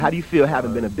How do you feel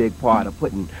having been a big part of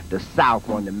putting the South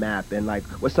on the map, and like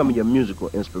what's some of your musical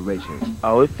inspirations?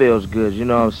 Oh, it feels good. You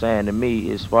know what I'm saying? To me,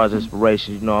 as far as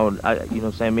inspiration, you know what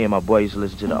I'm saying? Me and my boy used to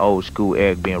listen to the old school,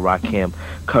 Eric B. and Rakim,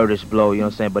 Curtis Blow, you know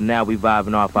what I'm saying? But now we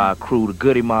vibing off our crew, the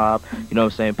Goody Mob, you know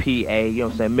what I'm saying? PA, you know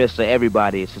what I'm saying? Mr.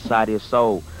 Everybody, Society of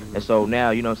Soul. And so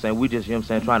now, you know what I'm saying, we just, you know what I'm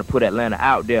saying, trying to put Atlanta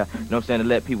out there, you know what I'm saying, to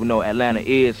let people know Atlanta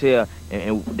is here,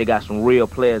 and they got some real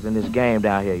players in this game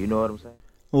down here, you know what I'm saying?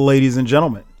 Ladies and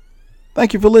gentlemen,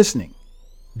 thank you for listening,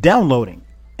 downloading,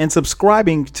 and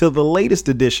subscribing to the latest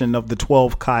edition of the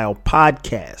 12 Kyle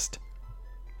podcast.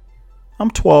 I'm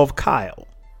 12 Kyle.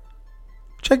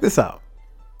 Check this out.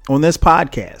 On this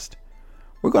podcast,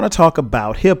 we're going to talk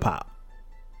about hip hop.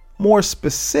 More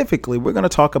specifically, we're going to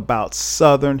talk about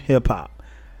Southern hip hop.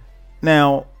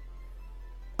 Now,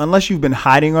 unless you've been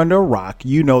hiding under a rock,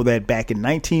 you know that back in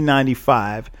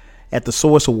 1995 at the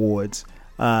Source Awards,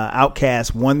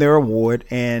 Outkast won their award,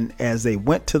 and as they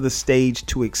went to the stage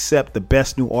to accept the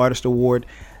Best New Artist award,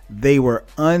 they were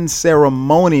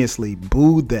unceremoniously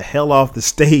booed the hell off the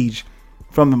stage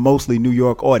from the mostly New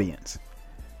York audience.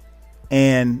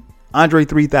 And Andre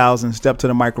 3000 stepped to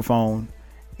the microphone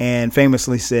and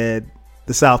famously said,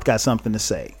 "The South got something to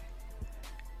say,"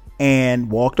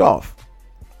 and walked off.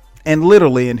 And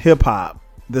literally in hip hop,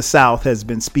 the South has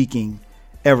been speaking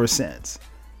ever since.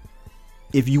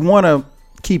 If you want to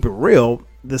keep it real,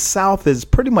 the South has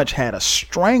pretty much had a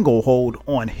stranglehold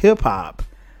on hip hop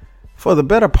for the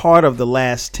better part of the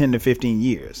last 10 to 15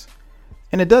 years.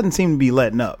 And it doesn't seem to be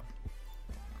letting up.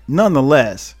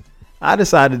 Nonetheless, I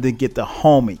decided to get the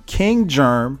homie King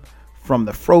Germ from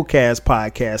the Frocast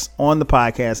podcast on the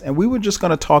podcast, and we were just going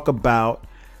to talk about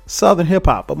Southern hip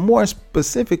hop, but more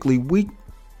specifically, we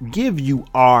give you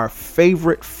our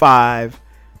favorite 5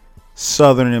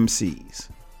 Southern MCs.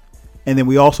 And then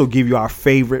we also give you our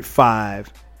favorite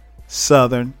 5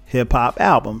 Southern hip hop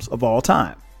albums of all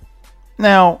time.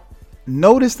 Now,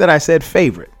 notice that I said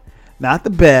favorite, not the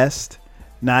best,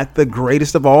 not the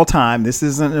greatest of all time. This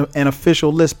isn't an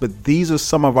official list, but these are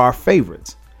some of our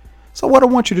favorites. So what I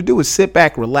want you to do is sit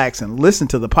back, relax, and listen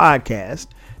to the podcast.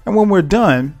 And when we're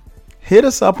done, hit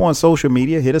us up on social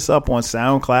media, hit us up on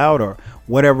SoundCloud or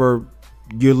whatever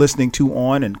you're listening to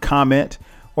on, and comment,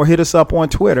 or hit us up on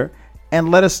Twitter and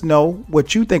let us know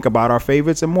what you think about our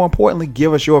favorites, and more importantly,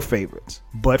 give us your favorites.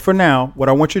 But for now, what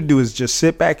I want you to do is just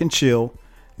sit back and chill,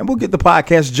 and we'll get the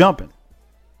podcast jumping.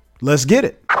 Let's get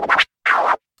it.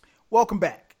 Welcome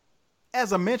back.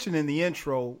 As I mentioned in the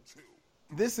intro,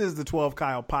 this is the 12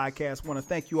 Kyle podcast. I want to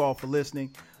thank you all for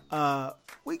listening.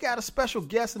 We got a special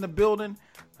guest in the building.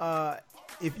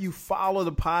 If you follow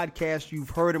the podcast,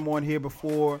 you've heard him on here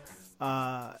before.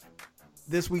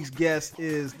 This week's guest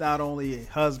is not only a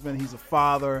husband, he's a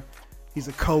father, he's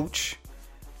a coach.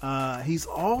 He's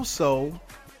also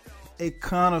a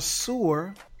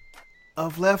connoisseur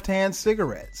of left-hand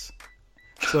cigarettes.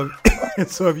 So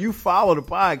if you follow the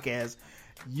podcast,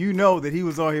 you know that he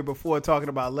was on here before talking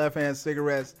about left-hand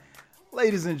cigarettes.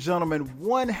 Ladies and gentlemen,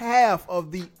 one half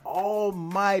of the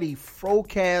almighty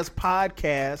Frocast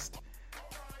podcast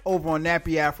over on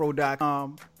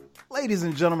nappyafro.com. Ladies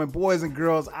and gentlemen, boys and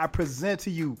girls, I present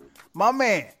to you my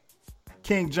man,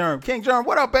 King Germ. King Germ,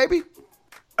 what up, baby?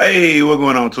 Hey, what's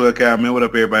going on, 12 Cal, man? What up,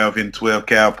 everybody up in the 12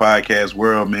 Cal podcast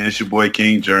world, man? It's your boy,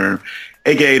 King Germ,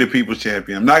 a.k.a. the People's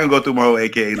Champion. I'm not going to go through my whole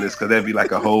a.k.a. list because that'd be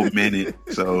like a whole minute.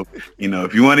 So,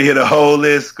 if you want to hear the whole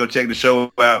list, go check the show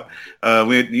out.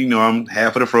 I'm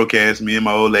half of the Frocast, me and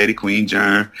my old lady, Queen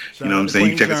Germ. You know what I'm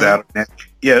saying? You can check us out.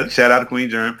 Yeah, shout out to Queen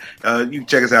Germ. You can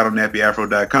check us out on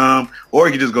nappyafro.com, or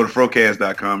you can just go to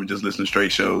frocast.com and just listen to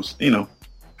straight shows.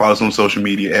 Follow us on social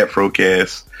media at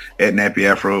Frocast, at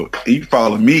nappyafro. You can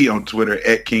follow me on Twitter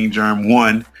at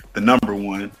KingGerm1, the number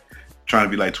 1. Trying to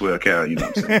be like 12 Cal, you know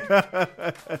what I'm saying?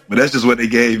 But that's just what they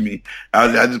gave me.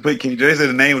 I just put King Germ. They said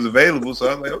the name was available, so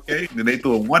I was like, okay. Then they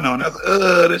threw a 1 on. I was like,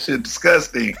 that shit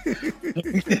disgusting.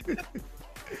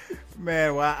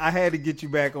 Man, well, I had to get you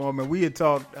back on, man. We had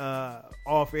talked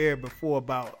off air before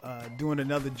about doing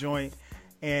another joint,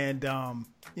 and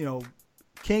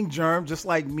King Germ, just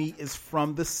like me, is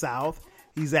from the South.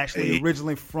 He's actually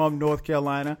originally from North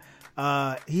Carolina.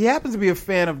 He happens to be a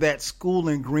fan of that school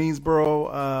in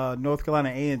Greensboro, North Carolina,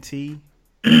 A&T.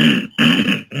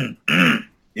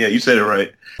 Yeah, you said it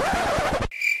right.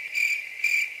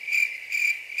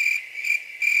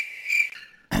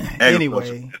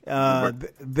 Anyway,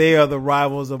 they are the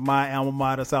rivals of my alma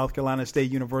mater, South Carolina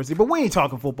State University. But we ain't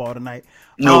talking football tonight.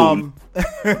 No,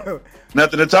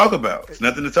 nothing to talk about. It's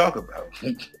nothing to talk about.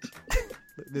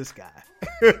 This guy.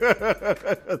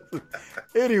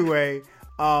 Anyway,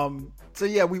 So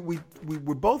yeah,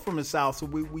 we're both from the South. So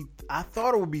I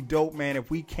thought it would be dope, man, if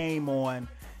we came on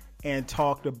and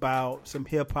talked about some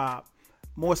hip hop.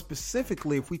 More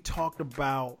specifically, if we talked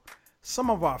about some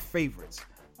of our favorites.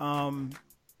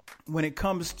 When it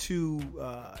comes to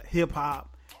hip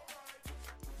hop,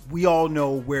 we all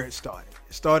know where it started.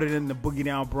 It started in the Boogie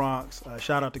Down Bronx.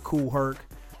 Shout out to Kool Herc.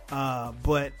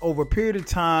 But over a period of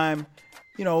time,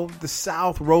 the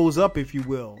South rose up, if you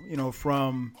will,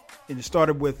 and it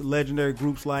started with legendary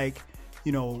groups like,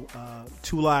 2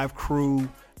 Live Crew,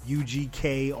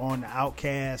 UGK on the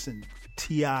Outkast, and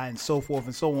T.I. and so forth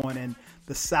and so on. And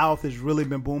the South has really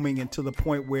been booming, and to the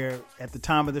point where at the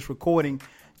time of this recording,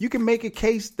 you can make a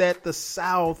case that the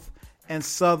South and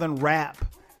Southern rap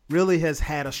really has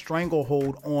had a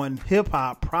stranglehold on hip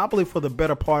hop probably for the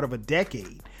better part of a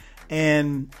decade.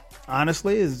 And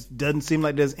honestly, it doesn't seem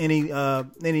like there's any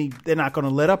they're not going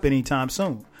to let up anytime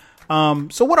soon.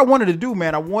 So what I wanted to do,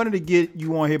 man, I wanted to get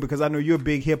you on here because I know you're a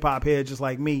big hip hop head just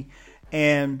like me.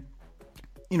 And,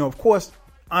 of course,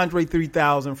 Andre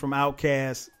 3000 from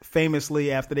Outkast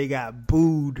famously, after they got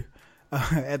booed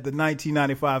at the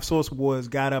 1995 Source Awards,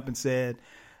 got up and said,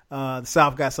 the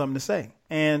South got something to say.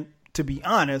 And to be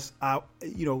honest,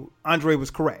 Andre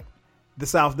was correct. The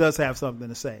South does have something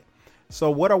to say. So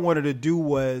what I wanted to do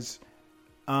was,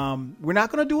 we're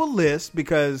not going to do a list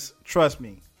because, trust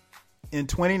me, in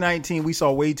 2019 we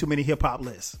saw way too many hip hop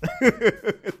lists.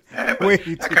 I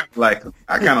kind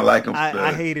of like them.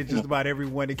 I hated just about every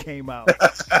one that came out.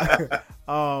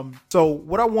 So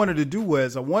what I wanted to do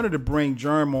was I wanted to bring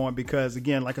Germ on because,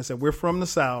 again, like I said, we're from the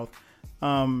South,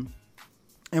 and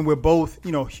we're both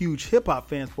huge hip hop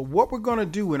fans. But what we're going to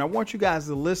do, and I want you guys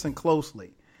to listen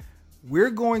closely,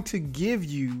 we're going to give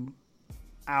you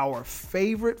our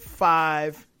favorite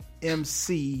 5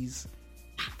 MCs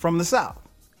from the South.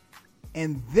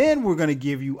 And then we're going to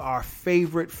give you our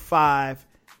favorite 5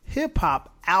 hip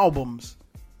hop albums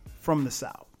from the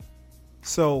South.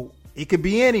 So it could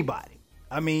be anybody.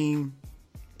 I mean,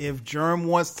 if Germ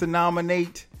wants to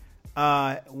nominate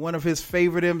one of his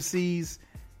favorite MCs,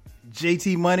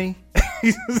 JT Money.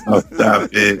 Oh, stop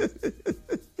it.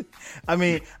 I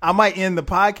mean, I might end the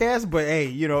podcast, but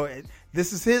hey,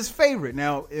 this is his favorite.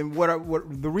 Now, and what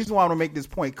the reason why I want to make this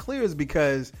point clear is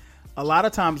because a lot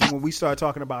of times when we start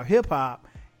talking about hip hop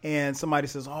and somebody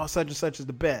says, oh, such and such is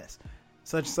the best,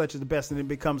 such and such is the best, and it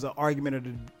becomes an argument or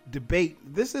a debate.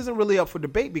 This isn't really up for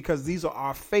debate because these are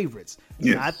our favorites.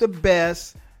 Yes. Not the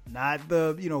best, not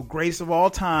the, greatest of all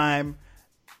time.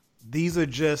 These are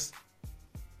just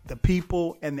the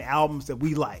people and the albums that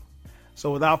we like.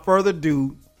 So without further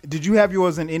ado, did you have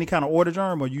yours in any kind of order,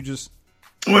 Germ, or you just...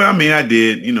 Well, I mean, I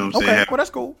did, what I'm saying. Okay, well,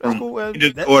 that's cool. That's cool.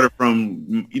 Just order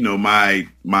from, my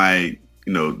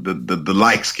the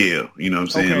like scale, what I'm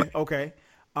saying? Okay.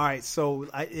 All right. So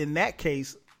in that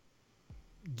case,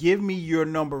 give me your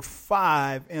number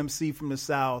 5 MC from the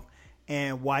South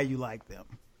and why you like them.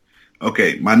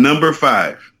 Okay. My number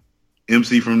 5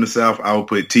 MC from the South, I will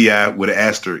put T.I. with an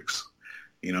asterisk.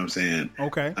 You know what I'm saying?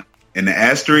 Okay. And the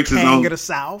asterisk is on King of the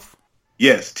South?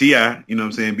 Yes, T.I., you know what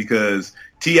I'm saying? Because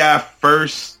T.I.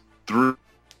 first through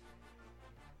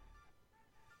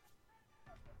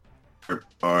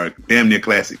are damn near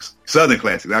classics. Southern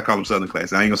classics. I call them Southern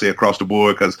classics. I ain't gonna say across the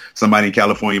board because somebody in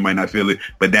California might not feel it.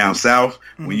 But down south,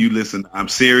 when you listen, I'm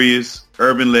Serious,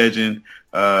 Urban Legend,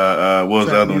 what was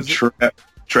the other one?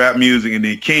 Trap Music, and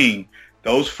then King.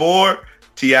 Those 4,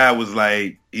 T.I. was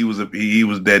like, he was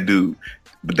that dude.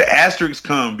 But the asterisks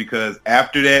come because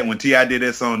after that, when T.I. did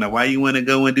that song, now why you want to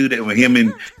go and do that? When him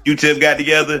and Q-Tip got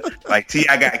together, like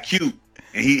T.I. got cute.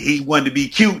 And he wanted to be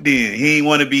cute then. He didn't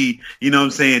want to be,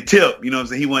 Tip.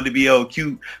 He wanted to be old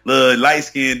cute, little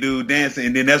light-skinned dude dancing.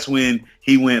 And then that's when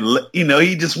he went,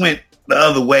 he just went the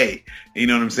other way. You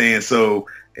know what I'm saying? So,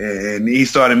 and he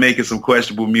started making some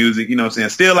questionable music. You know what I'm saying?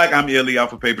 Still like I'm Illy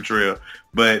off of Paper Trail.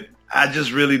 But I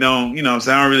just really don't, I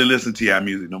don't really listen to T.I.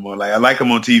 music no more. Like, I like him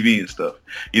on TV and stuff.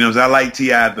 I like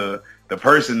T.I. the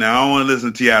person now. I don't want to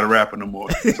listen to T.I. the rapper no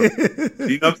more. So,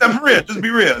 for real. Just be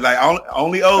real. Like,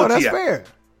 only old T.I. That's fair.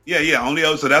 Yeah, only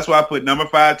old. So that's why I put number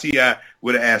 5 T.I.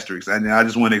 with an asterisk. And I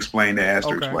just want to explain the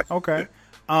asterisk. Okay.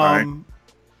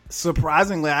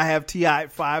 Surprisingly, I have T.I.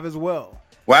 at 5 as well.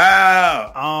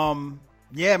 Wow.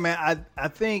 Yeah, man. I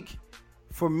think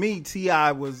for me,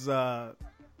 T.I. was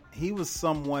he was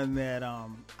someone that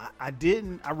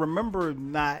I remember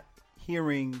not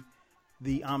hearing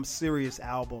the I'm Serious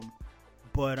album,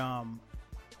 but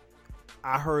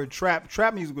I heard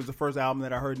Trap Music was the first album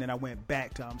that I heard, and then I went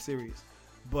back to I'm Serious.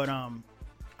 But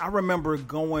I remember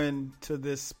going to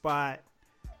this spot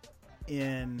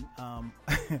in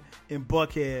in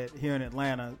Buckhead here in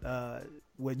Atlanta,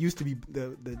 what used to be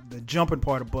the jumping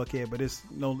part of Buckhead, but it's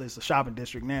a shopping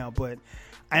district now.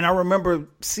 And I remember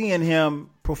seeing him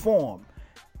perform,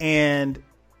 and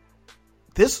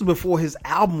this was before his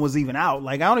album was even out.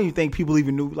 Like, I don't even think people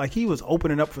even knew. Like, he was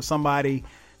opening up for somebody.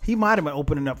 He might have been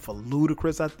opening up for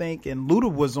Ludacris, I think. And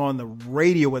Luda was on the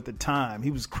radio at the time.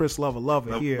 He was Chris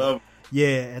Lover here.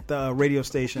 Yeah, at the radio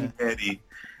station. Daddy.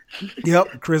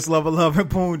 Yep, Chris Lover and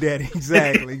Poon Daddy.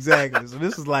 Exactly. So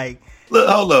this is like... Look,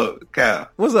 hold up, Kyle.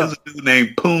 What's up? There's a dude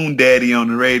named Poon Daddy on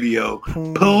the radio.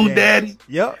 Poon Daddy?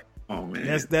 Yep. Oh,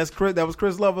 man. That's Chris. That was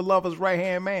Chris Lover's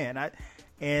right-hand man.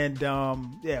 It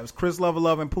was Chris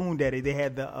Lover and Poon Daddy. They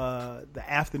had the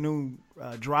afternoon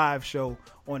drive show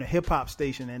on a hip hop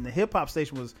station, and the hip hop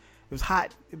station was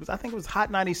hot. I think it was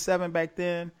Hot 97 back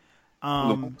then.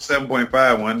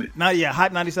 7.5, wasn't it?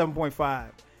 Hot 97.5.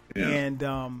 Yeah.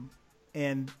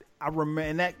 And I remember,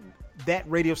 and that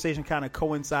radio station kind of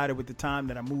coincided with the time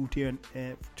that I moved here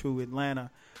to Atlanta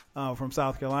from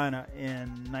South Carolina in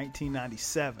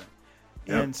 1997.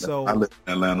 Yep, and so I lived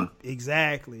in Atlanta.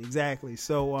 Exactly.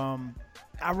 So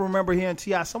I remember hearing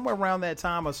T.I. somewhere around that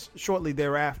time or shortly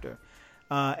thereafter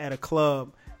at a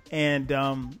club. And,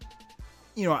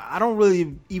 I don't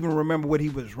really even remember what he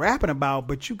was rapping about,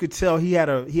 but you could tell he had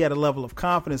a level of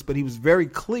confidence, but he was very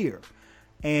clear.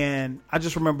 And I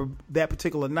just remember that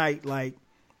particular night, like,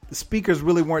 the speakers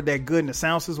really weren't that good and the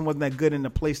sound system wasn't that good in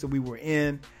the place that we were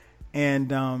in.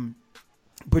 And,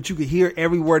 but you could hear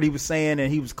every word he was saying,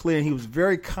 and he was clear, and he was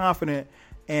very confident,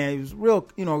 and he was real,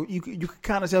 you could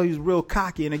kind of tell he was real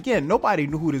cocky. And again, nobody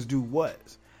knew who this dude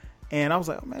was. And I was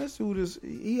like, oh, man, this dude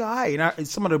he all right. And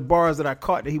some of the bars that I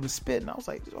caught that he was spitting, I was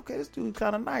like, okay, this dude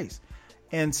kind of nice.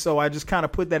 And so I just kind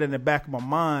of put that in the back of my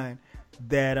mind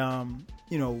that,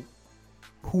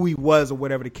 who he was or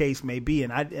whatever the case may be.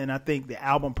 And I think the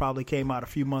album probably came out a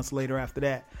few months later after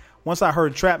that. Once I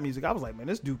heard trap music, I was like, man,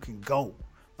 this dude can go.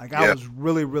 Like, I was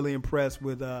really, really impressed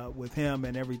with him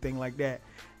and everything like that.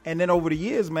 And then over the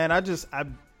years, man, I just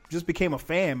became a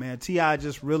fan, man. T.I.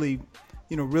 just really,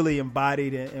 really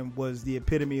embodied and was the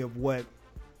epitome of what,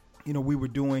 we were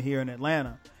doing here in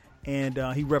Atlanta. And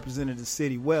he represented the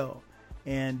city well.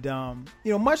 And,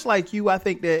 much like you, I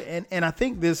think that, and I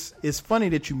think this is funny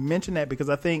that you mentioned that, because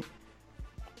I think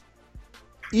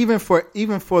even for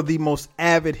the most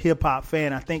avid hip hop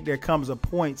fan, I think there comes a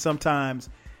point sometimes,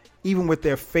 even with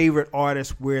their favorite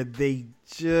artists, where they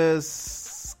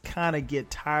just kind of get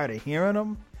tired of hearing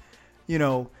them,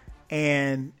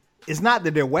 and it's not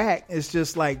that they're whack. It's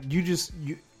just like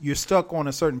you're stuck on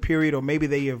a certain period, or maybe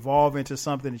they evolve into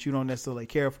something that you don't necessarily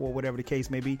care for, whatever the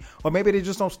case may be, or maybe they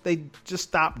just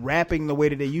stop rapping the way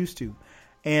that they used to.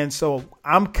 And so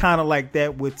I'm kind of like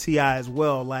that with T.I. as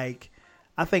well. Like,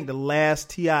 I think the last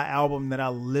T.I. album that I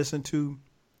listened to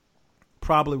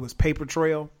probably was Paper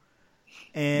Trail.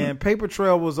 And Paper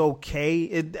Trail was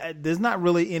okay. There's not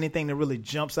really anything that really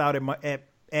jumps out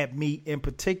at me in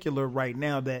particular right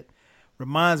now that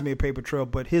reminds me of Paper Trail.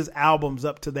 But his albums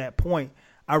up to that point,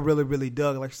 I really, really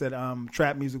dug. Like I said,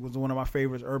 trap music was one of my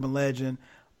favorites. Urban Legend.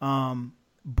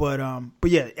 But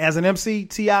yeah, as an MC,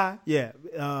 T.I.,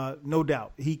 no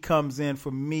doubt he comes in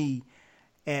for me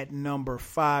at number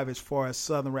 5 as far as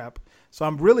Southern rap. So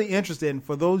I'm really interested in,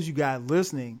 for those of you guys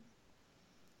listening,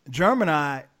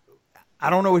 Gemini, I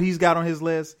don't know what he's got on his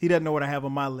list. He doesn't know what I have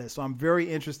on my list. So I'm very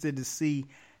interested to see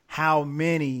how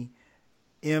many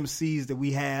MCs that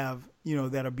we have,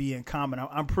 that'll be in common.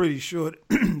 I'm pretty sure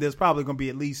there's probably going to be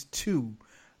at least 2.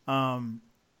 But I'm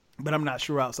not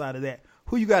sure outside of that.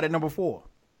 Who you got at number 4? All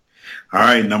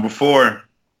right, number 4.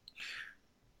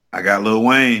 I got Lil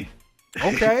Wayne.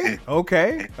 Okay.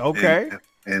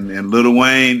 And Lil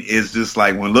Wayne is just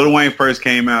like, when Lil Wayne first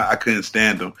came out, I couldn't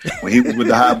stand him. When he was with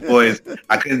the Hot Boys,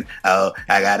 I couldn't. Oh,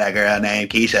 I got a girl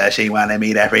named Keisha. She wanted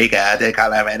me to freak out. They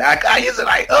call her, man. I used to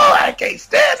like, I can't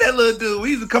stand that little dude. We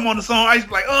used to come on the song. I used to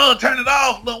be like, turn it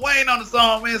off. Lil Wayne on the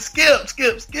song, man. Skip.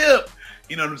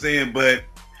 You know what I'm saying? But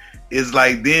it's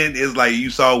like, then it's like you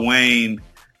saw Wayne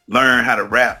learn how to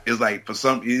rap. It's like, it was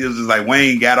just like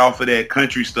Wayne got off of that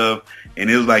country stuff. And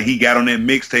it was like he got on that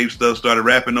mixtape stuff, started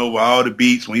rapping over all the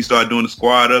beats when he started doing the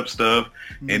Squad Up stuff.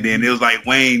 Mm-hmm. And then it was like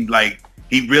Wayne, like,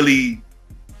 he really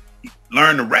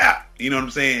learned to rap. You know what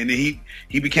I'm saying? And then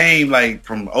he became, like,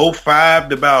 from 2005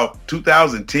 to about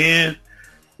 2010,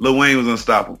 Lil Wayne was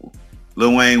unstoppable.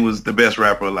 Lil Wayne was the best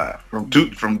rapper alive. From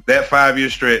that 5-year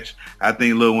stretch, I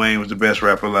think Lil Wayne was the best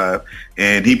rapper alive.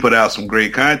 And he put out some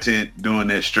great content during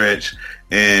that stretch.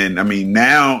 And I mean,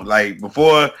 now, like,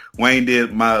 before Wayne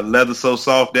did My Leather So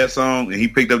Soft, that song, and he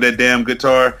picked up that damn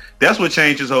guitar, that's what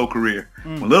changed his whole career.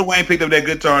 When Lil Wayne picked up that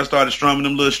guitar and started strumming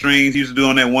them little strings he used to do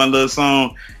on that one little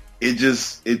song,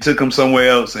 it took him somewhere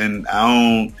else, and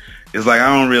it's like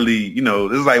I don't really,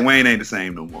 it's like Wayne ain't the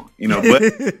same no more,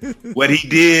 but what he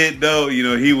did though,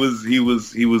 he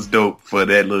was dope for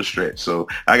that little stretch. So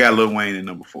I got Lil Wayne in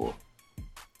number 4.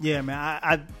 Yeah,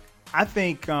 man, I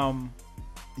think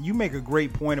you make a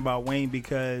great point about Wayne,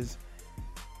 because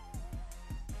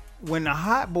when the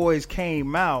Hot Boys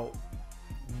came out,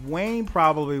 Wayne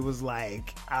probably was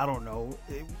like, I don't know,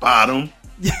 bottom.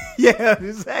 Yeah,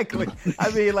 exactly. I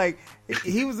mean, like,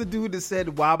 he was the dude that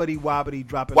said wobbly wobbly,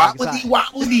 drop it wobbly like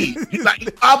wobbly,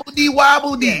 like wobbly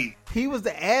wobbly. Yeah. He was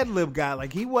the ad lib guy.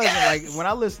 Like, he wasn't like, when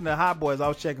I listened to Hot Boys, I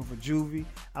was checking for Juvie,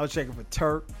 I was checking for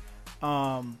Turk,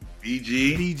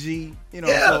 BG.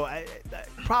 So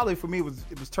probably for me it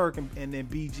was Turk and then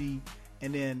BG,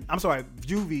 and then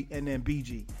Juvie and then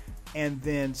BG. And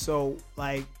then, so,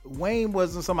 like, Wayne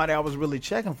wasn't somebody I was really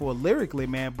checking for lyrically,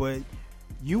 man, but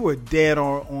you were dead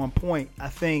on point. I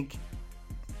think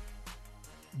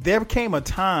there came a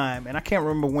time, and I can't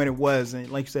remember when it was, and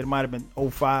like you said, it might have been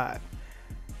 2005,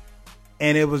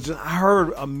 and it was just, I heard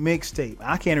a mixtape.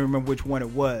 I can't even remember which one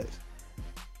it was.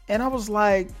 And I was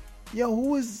like, yo,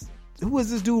 who is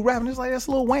this dude rapping? It's like, that's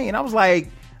Lil Wayne. I was like,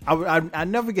 I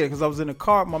never forget it, because I was in the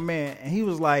car with my man, and he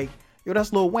was like, yo,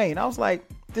 that's Lil Wayne. I was like,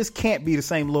 this can't be the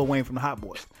same Lil Wayne from the Hot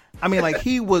Boys. I mean, like,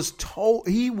 it was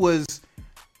totally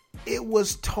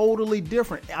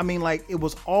different. I mean, like, it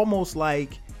was almost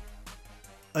like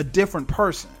a different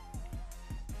person.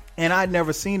 And I'd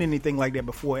never seen anything like that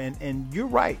before. And you're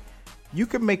right. You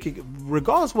could make it,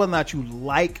 regardless of whether or not you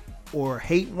like or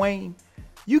hate Wayne,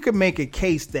 you could make a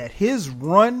case that his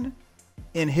run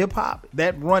in hip hop,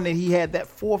 that run that he had, that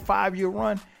 4 or 5 year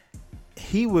run,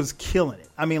 he was killing it.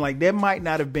 I mean, like, there might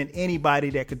not have been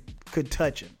anybody that could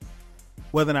touch him.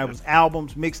 Whether or not it was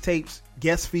albums, mixtapes,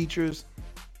 guest features,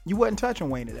 you wasn't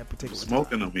touching Wayne at that particular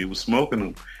time. He was smoking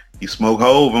him. He smoked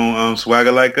Hove on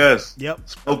Swagger Like Us. Yep.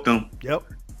 Smoked him. Yep.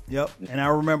 And I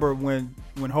remember when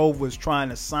Hove was trying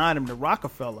to sign him to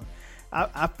Rockefeller,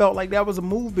 I felt like that was a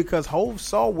move, because Hove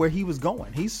saw where he was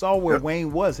going. He saw where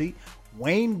Wayne was.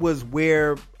 Wayne was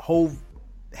where Hove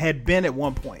had been at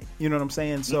one point. You know what I'm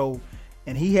saying? So,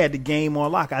 and he had the game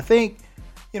on lock. I think,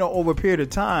 over a period of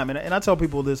time, and I tell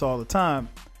people this all the time,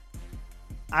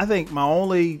 I think my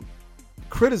only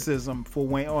criticism for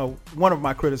Wayne, or one of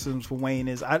my criticisms for Wayne,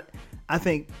 is I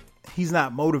think he's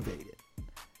not motivated.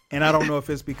 And I don't know if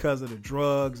it's because of the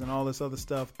drugs and all this other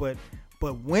stuff, but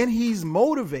when he's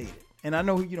motivated, and I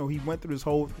know, he went through this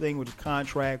whole thing with his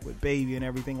contract with Baby and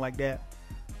everything like that,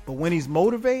 but when he's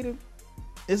motivated,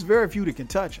 it's very few that can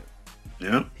touch him.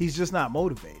 Yeah. He's just not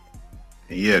motivated.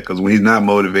 Yeah, because when he's not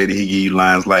motivated, he give you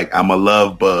lines like, I'm a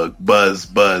love bug, buzz,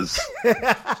 buzz.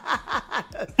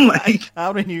 Like,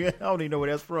 I don't even know where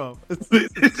that's from.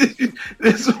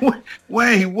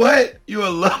 Wayne, what? You a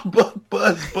love bug,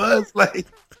 buzz, buzz? Like,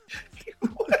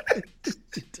 what?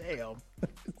 Damn.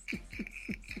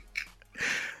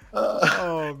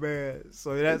 Oh man.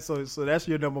 So that's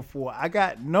your number 4. I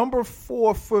got number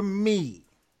 4 for me.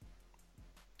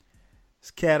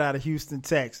 This cat out of Houston,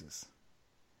 Texas.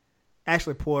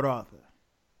 Actually, Port Arthur.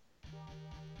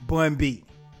 Bun B.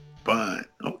 Bun.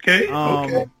 Okay.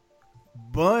 Okay.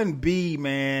 Bun B,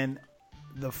 man.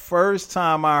 The first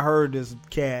time I heard this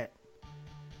cat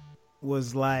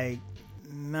was like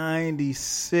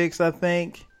 96, I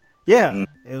think. Yeah,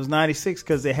 It was 96,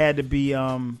 because it had to be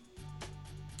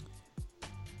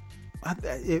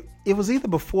it was either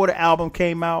before the album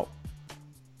came out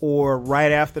or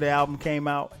right after the album came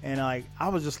out, and like I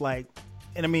was just like,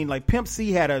 and I mean, like, Pimp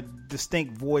C had a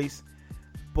distinct voice,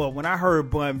 but when I heard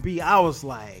Bun B, I was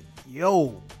like,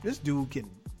 yo, this dude can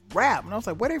rap. And I was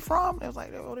like, where they from? And I was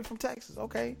like, oh, they from Texas.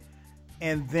 Okay.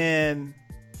 And then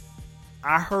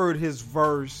I heard his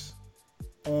verse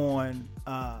on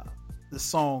the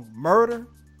song Murder.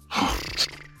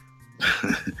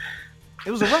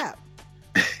 It was a rap.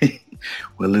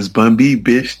 Well, it's Bun B,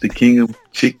 bitch, the king of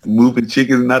moving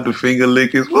chickens, not the finger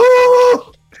lickers.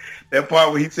 Woo! That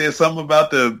part where he said something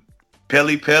about the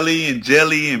Pelly and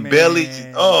jelly and belly.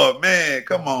 Oh man,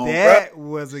 come on, that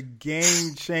was a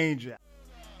game changer.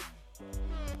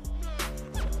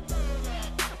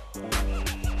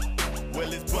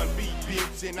 Well, it's Bun B,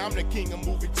 bitch, and I'm the king of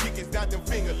moving chickens, not them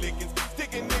finger lickings.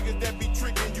 Sticking niggas that be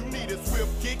tricking, you need a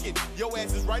swift kicking. Your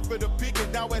ass is right for the picking,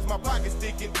 now as my pocket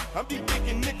sticking. I'm deep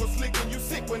thinking nickel slicking, you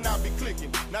sick when I be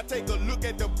clicking. Now take a look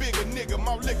at the bigger nigga,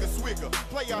 my liquor swigger.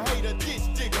 Play a hater,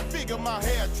 ditch digger, figure my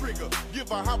hair trigger. Give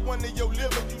a hop one to your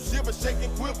liver, you shiver, shake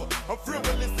and quiver. I'm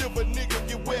frivolous if a nigga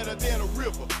get wetter than a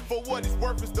river. For what it's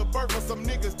worth, it's the birth of some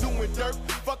niggas doing dirt.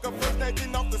 Fuck a first night,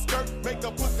 then off the skirt, make the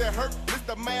pussy hurt.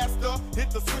 Mr. Master, hit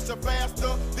the switcher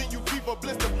faster, then you keep Beef a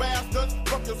blister bastards.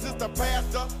 Fuck your sister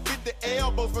pastor. Get the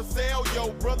elbows for sale.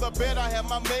 Yo, brother, bet I have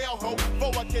my mail hoe.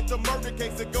 Before I catch a murder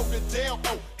case and go to jail.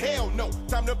 Oh, hell no.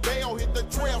 Time to bail. Hit the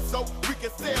trail so we can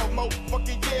sell more.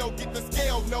 Fucking Yale, get the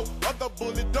scale. No other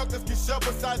bullet duckers get shoved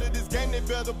aside of this game. They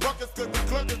better buckets cause the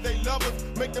clunkers, they love us.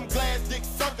 Make them glass dick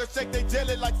suckers. Shake they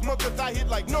jelly like smokers. I hit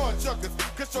like nunchuckers.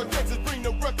 Cause your Texas bring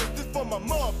the ruckus. This for my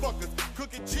motherfuckers.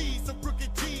 Cooking cheese, some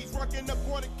crooked cheese. Rocking up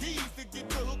quarter keys to get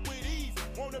the hook with ease.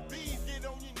 Wanna bees, get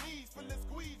on your knees for the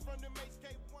squeeze from the HK13.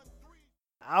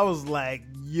 I was like,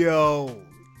 yo,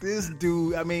 this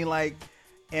dude, I mean, like,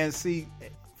 and see,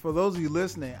 for those of you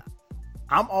listening,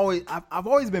 I've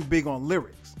always been big on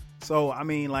lyrics. So, I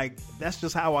mean, like, that's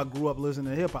just how I grew up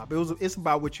listening to hip hop. It's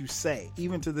about what you say,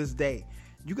 even to this day.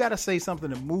 You got to say something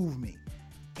to move me.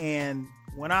 And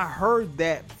when I heard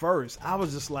that verse, I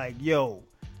was just like, yo,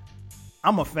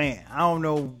 I'm a fan. I don't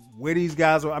know where these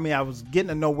guys were. I mean, I was getting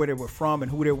to know where they were from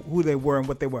and who they were and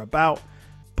what they were about.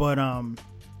 But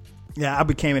yeah, I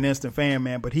became an instant fan,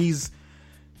 man. But he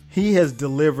has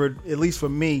delivered, at least for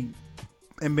me,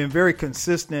 and been very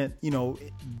consistent, you know,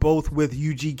 both with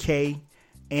UGK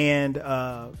and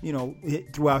you know,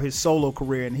 throughout his solo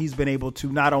career. And he's been able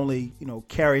to not only, you know,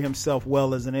 carry himself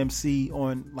well as an MC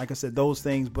on, like I said, those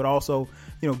things, but also,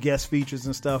 you know, guest features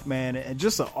and stuff, man. And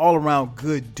just an all around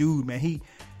good dude, man.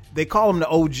 They call him the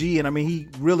OG, and I mean, he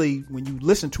really, when you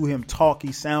listen to him talk,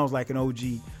 he sounds like an OG.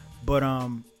 But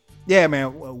yeah,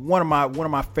 man, one of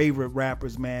my favorite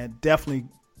rappers, man. Definitely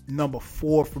number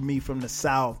 4 for me from the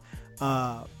South,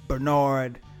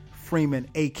 Bernard Freeman,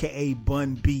 aka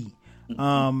Bun B.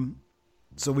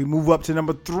 So we move up to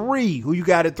number 3. Who you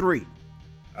got at 3?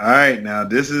 All right, now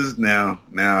this is now.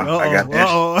 I got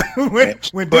that.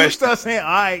 when dude starts saying, "All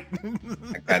right,"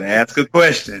 I gotta ask a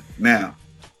question. Now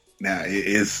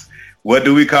it's what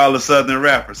do we call a Southern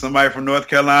rapper? Somebody from North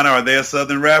Carolina? Are they a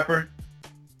Southern rapper?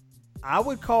 I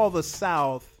would call the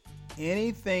South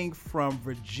anything from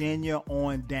Virginia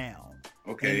on down.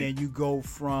 Okay, and then you go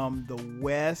from the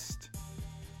West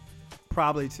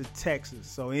probably to Texas.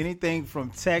 So anything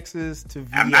from Texas to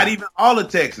VA. I'm not even all of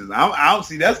Texas. I don't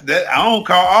see that. I don't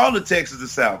call all of Texas the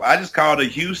South. I just call the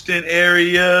Houston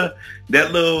area,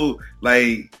 that little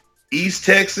like East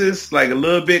Texas, like a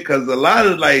little bit, because a lot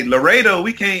of like Laredo,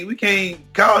 we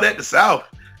can't call that the South.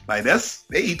 Like they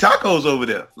eat tacos over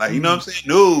there. Like, you know what I'm saying?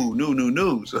 No.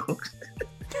 So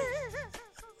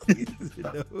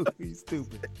no, he's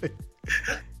stupid.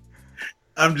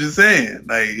 I'm just saying,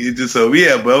 like, it just so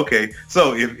yeah, but okay.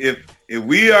 So if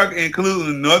we are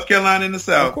including North Carolina in the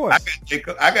South, of course.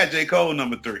 I got J. Cole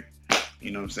number 3.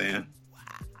 You know what I'm saying?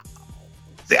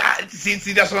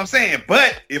 See, that's what I'm saying.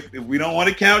 But if we don't want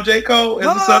to count J. Cole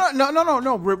as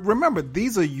no. Remember,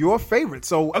 these are your favorites,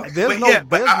 so okay, there's no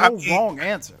wrong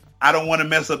answer. I don't want to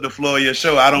mess up the flow of your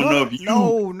show. I don't know if you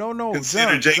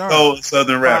consider J. Cole a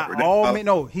Southern rapper.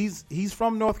 No, he's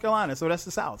from North Carolina, so that's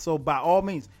the South. So by all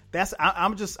means,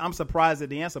 I'm surprised at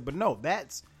the answer, but no,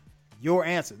 that's your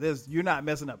answer. You're not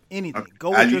messing up anything. Okay.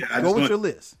 Go with your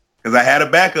list. Because I had a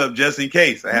backup just in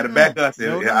case. I had a backup.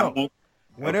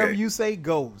 Whatever you say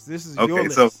goes. This is your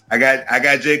list. So I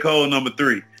got J. Cole number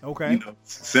 3. Okay. You know,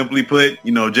 simply put,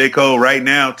 you know, J. Cole right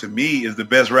now to me is the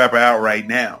best rapper out right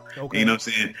now. Okay. You know what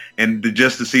I'm saying? And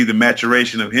just to see the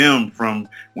maturation of him from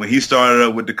when he started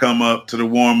up with the come up to the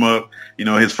warm up, you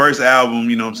know, his first album,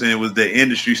 you know what I'm saying, was the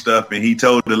industry stuff, and he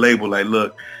told the label, like,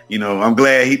 look, you know, I'm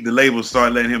glad the label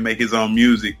started letting him make his own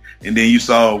music, and then you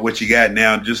saw what you got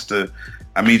now.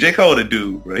 J. Cole the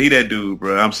dude, bro. He that dude,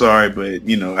 bro. I'm sorry, but,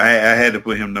 you know, I had to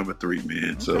put him number 3,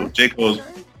 man. Okay. So J. Cole's,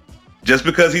 just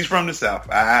because he's from the South.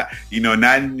 Not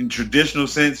in traditional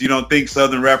sense, you don't think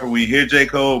Southern rapper when you hear J.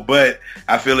 Cole, but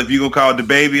I feel if you're going to call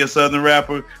DaBaby a Southern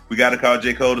rapper, we got to call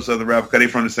J. Cole a Southern rapper because they're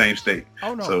from the same state.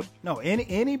 Oh, no. So, no,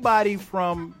 anybody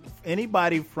from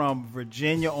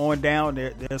Virginia on down,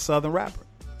 they're a Southern rapper.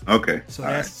 Okay. So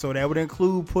that would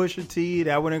include Pusha T.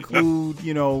 That would include,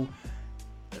 you know,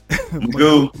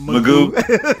 Magoo.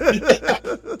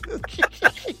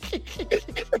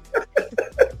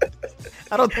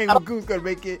 I don't think Magoo's gonna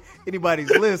make anybody's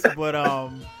list, but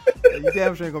you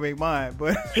damn sure ain't gonna make mine.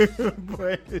 But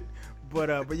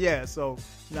yeah. So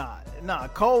nah.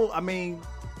 Cole. I mean,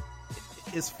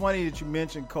 it's funny that you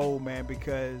mentioned Cole, man,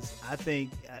 because I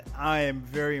think I am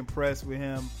very impressed with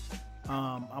him.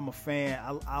 I'm a fan.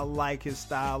 I like his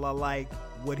style. I like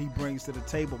what he brings to the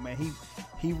table, man.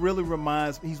 He really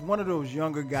he's one of those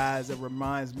younger guys that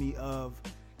reminds me of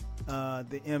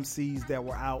the MCs that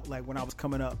were out like when I was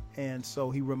coming up. And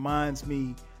so he reminds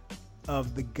me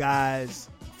of the guys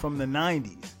from the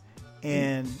 90s.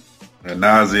 And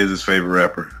Nas is his favorite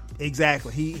rapper.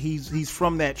 Exactly. He's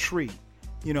from that tree.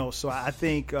 So I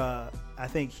think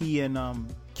he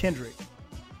and Kendrick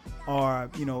are,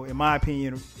 in my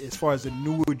opinion, as far as the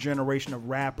newer generation of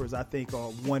rappers, I think are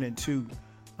 1 and 2.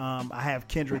 I have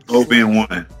Kendrick. Both being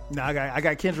 1. No, I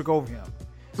got Kendrick over him.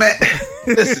 Man,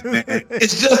 listen, man.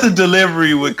 It's just a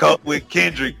delivery with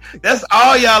Kendrick. That's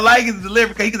all y'all like is the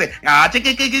delivery. He can say, that's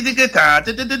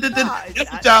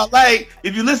what y'all like.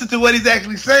 If you listen to what he's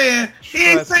actually saying,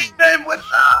 he ain't saying nothing but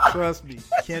Trust me,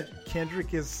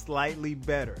 Kendrick is slightly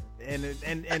better. And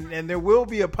there will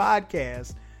be a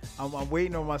podcast. I'm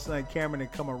waiting on my son Cameron to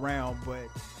come around, but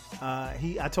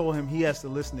I told him he has to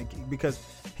listen to, because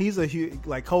he's a huge,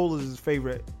 like, Cole is his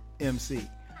favorite MC.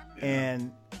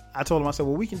 And I told him, I said,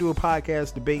 well, we can do a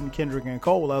podcast debating Kendrick and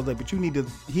Cole. I was like, but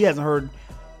he hasn't heard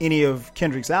any of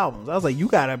Kendrick's albums. I was like,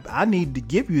 I need to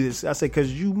give you this. I said,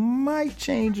 because you might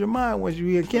change your mind once you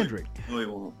hear Kendrick. No, he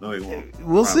won't.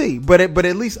 We'll see. But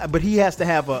at least he has to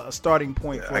have a starting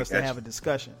point for us to have a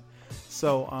discussion.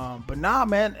 So, but nah,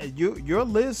 man, your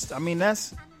list, I mean,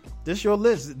 this is your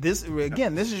list. This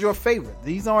is your favorite.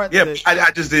 These aren't. Yeah,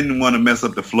 I just didn't want to mess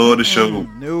up the flow of the show.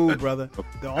 No, brother.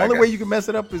 The only way you can mess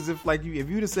it up is if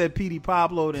you'd have said P.D.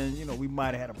 Pablo, then we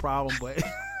might have had a problem. But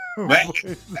well,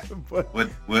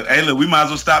 hey, look, we might as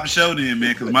well stop the show then,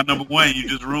 man, because my number 1, you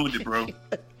just ruined it, bro.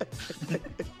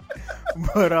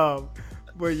 But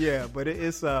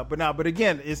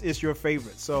again, it's your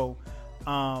favorite. So,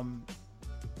 my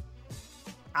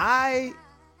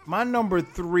number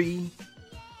 3.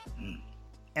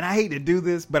 And I hate to do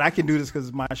this, but I can do this because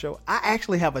it's my show. I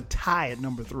actually have a tie at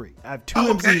number 3. I have 2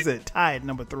 MCs that tie at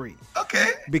number 3. Okay.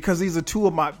 Because these are two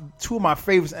of my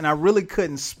favorites, and I really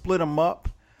couldn't split them up.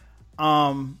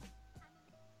 One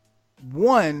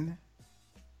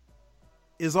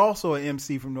is also an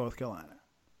MC from North Carolina.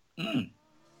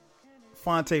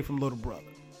 Fonte from Little Brother.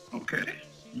 Okay.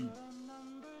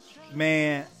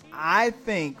 Man, I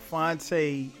think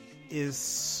Fonte is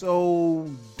so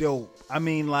dope. I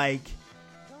mean, like,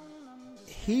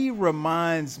 he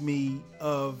reminds me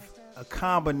of a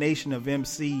combination of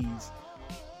MCs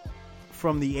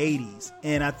from the 80s.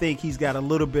 And I think he's got a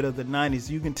little bit of the 90s.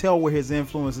 You can tell where his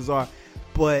influences are.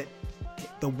 But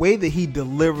the way that he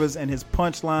delivers and his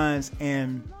punchlines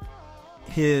and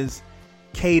his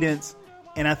cadence,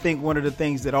 and I think one of the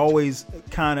things that always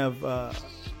kind of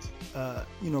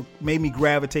made me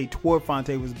gravitate toward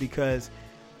Fonte was because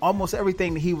almost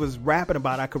everything that he was rapping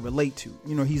about I could relate to.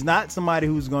 He's not somebody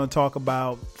who's going to talk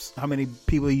about how many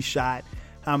people he shot,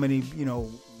 how many,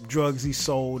 drugs he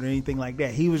sold or anything like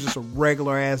that. He was just a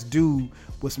regular ass dude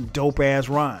with some dope ass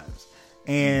rhymes.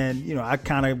 And, I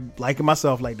kind of like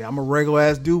myself like that. I'm a regular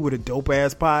ass dude with a dope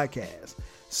ass podcast.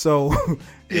 So,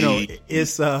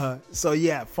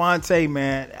 Fonte,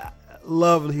 man, I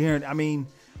love hearing. I mean,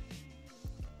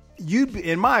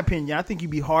 in my opinion, I think you'd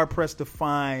be hard pressed to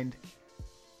find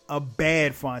a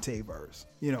bad Fonte verse.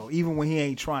 Even when he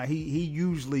ain't trying, he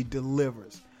usually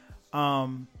delivers.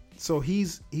 So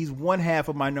he's one half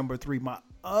of my number 3. My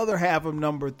other half of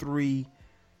number 3,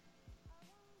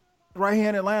 right here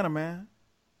in Atlanta, man.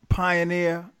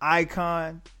 Pioneer,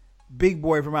 icon, big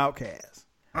boy from Outkast.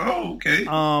 Oh, okay.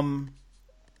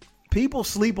 People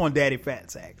sleep on Daddy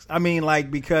Fat Sax. I mean, like,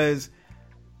 because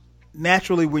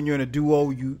naturally when you're in a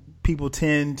duo, people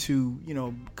tend to,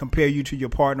 compare you to your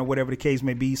partner, whatever the case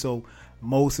may be. So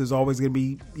Mos is always going to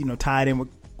be, tied in with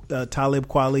Talib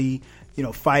Kweli.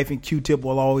 Phife and Q-Tip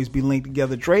will always be linked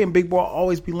together. Dre and Big Boy will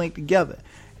always be linked together.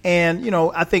 And,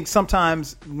 I think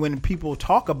sometimes when people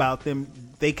talk about them,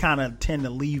 they kind of tend to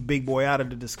leave Big Boy out of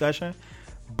the discussion.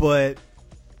 But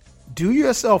do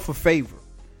yourself a favor.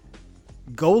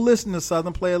 Go listen to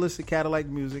Southern Playlist of Cadillac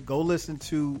Music. Go listen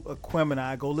to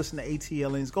Aquemini. Go listen to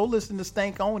ATLNs. Go listen to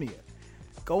Stankonia.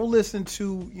 Go listen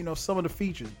to, some of the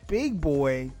features. Big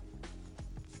Boy,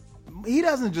 he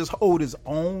doesn't just hold his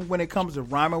own when it comes to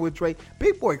rhyming with Drake.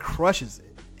 Big Boy crushes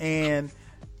it. And,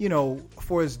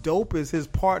 for as dope as his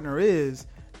partner is,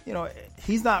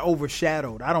 he's not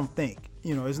overshadowed, I don't think.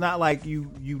 It's not like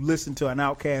you listen to an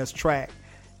Outkast track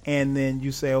and then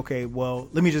you say, okay, well,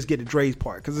 let me just get to Dre's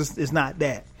part, because it's not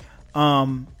that.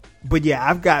 But yeah,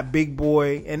 I've got Big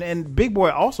Boy, and Big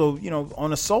Boy also,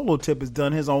 on a solo tip has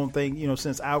done his own thing,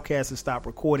 since Outkast has stopped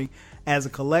recording as a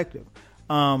collective.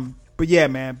 But yeah,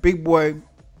 man, Big Boy,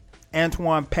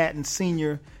 Antoine Patton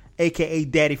Sr., aka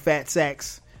Daddy Fat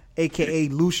Sax, aka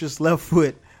Lucius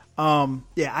Leftfoot.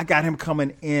 I got him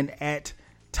coming in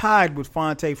tied with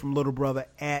Fonte from Little Brother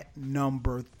at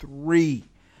number 3.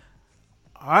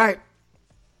 All right,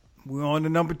 we're on to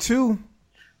number 2.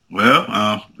 Well,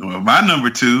 my number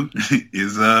 2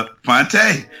 is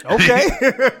Fonte. Okay.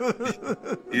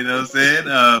 You know what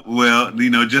I'm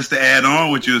saying? Just to add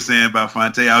on what you were saying about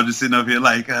Fonte, I was just sitting up here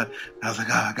like, I was like,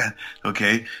 oh, God,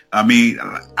 okay. I mean,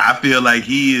 I feel like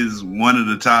he is one of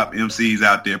the top MCs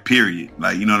out there, period.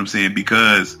 Like, you know what I'm saying?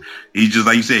 Because he just,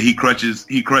 like you said, he crushes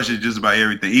just about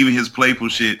everything. Even his playful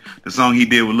shit, the song he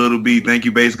did with Lil B, Thank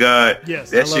You, Bass God. Yes,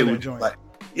 that I love shit that was joint. like,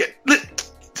 yeah, look.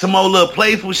 Some old little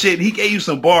playful shit. He gave you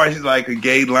some bars. He's like a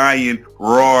gay lion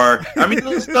roar. I mean,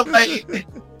 little stuff like,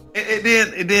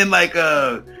 and then like,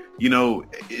 the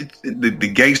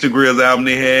Gangsta Grills album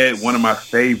they had, one of my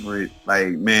favorite. Like,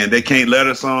 man, They Can't Let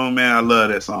Her song, man. I love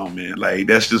that song, man. Like,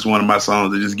 that's just one of my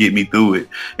songs that just get me through it.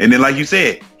 And then, like you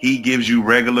said, he gives you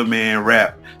regular man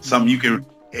rap. Something you can.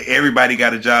 Everybody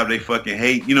got a job they fucking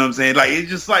hate. You know what I'm saying? Like, it's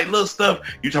just like little stuff.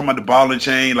 You talking about the ball and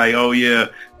chain, like, oh yeah,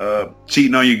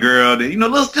 cheating on your girl.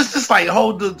 Just like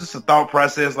hold just a thought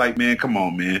process. Like, man, come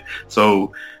on, man.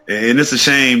 So, and it's a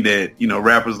shame that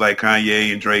rappers like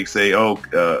Kanye and Drake say, oh,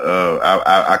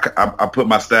 I put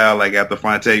my style like after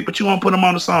Fonte, but you won't put him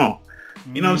on the song.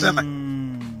 You know what I'm saying?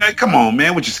 Like, come on,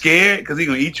 man. What, you scared? Because he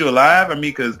gonna eat you alive? I mean,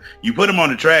 because you put him on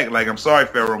the track. Like, I'm sorry,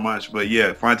 Pharoah Monch, but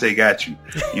yeah, Fonte got you.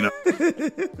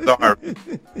 Sorry.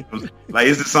 Like,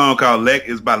 it's the song called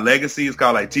it's by Legacy. It's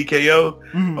called like TKO.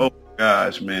 Mm-hmm. Oh my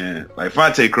gosh, man. Like,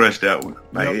 Fonte crushed that one.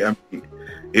 Like, yep. I mean,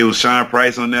 it was Sean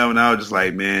Price on that one. I was just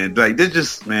like, man, like this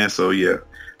just, man. So yeah,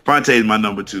 Fonte is my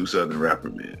number 2 Southern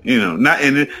rapper, man.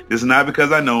 It's not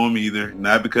because I know him either.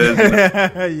 Not because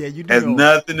yeah, you do has know.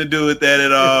 Nothing to do with that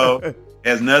at all.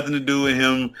 Has nothing to do with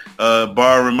him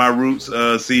borrowing my Roots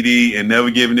CD and never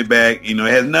giving it back. It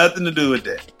has nothing to do with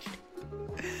that.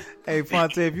 Hey,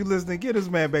 Fonte, if you listening, get this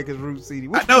man back his Roots CD.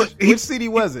 Which CD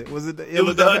was it? Was it the It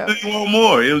was Do You Want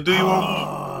More. It was Do You Want More.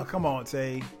 Oh, come on,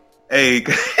 Tay. Hey.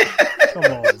 Come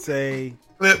on, Tay.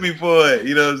 Flip me for it.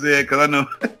 You know what I'm saying? Because I know.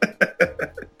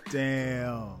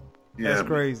 Damn. Yeah, that's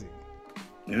crazy.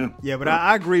 Yeah. Yeah, but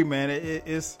I agree, man.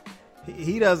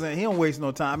 He don't waste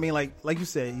no time. I mean, like you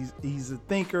said, he's a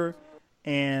thinker,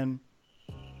 and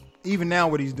even now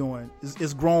what he's doing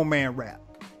is grown man rap.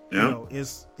 Yeah.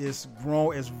 It's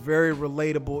grown. It's very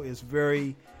relatable. It's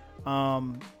very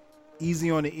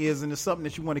easy on the ears, and it's something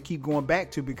that you want to keep going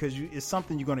back to because it's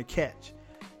something you're going to catch.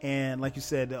 And like you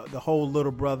said, the whole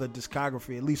Little Brother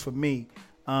discography, at least for me,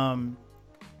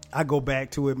 I go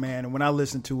back to it, man. And when I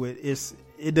listen to it,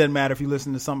 it doesn't matter if you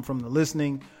listen to something from The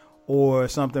Listening or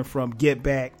something from Get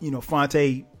Back.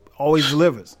 Fonte always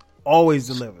delivers. Always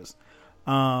delivers.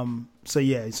 So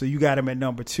you got him at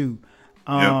number 2.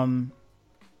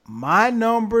 My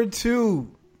number 2,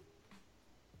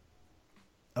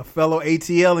 a fellow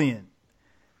ATLian,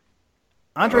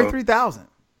 Andre 3000.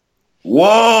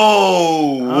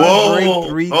 Whoa!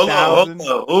 Andre 3000.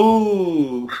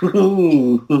 Ooh.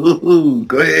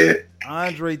 Go ahead.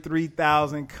 Andre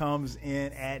 3000 comes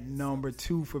in at number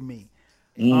 2 for me.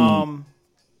 And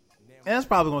that's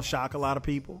probably gonna shock a lot of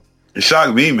people. It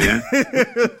shocked me, man.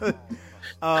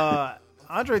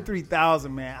 Andre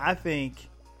 3000, man. I think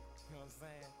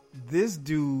this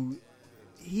dude,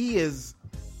 he is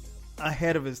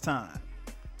ahead of his time.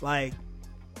 Like,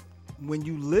 when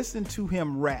you listen to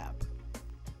him rap,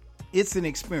 it's an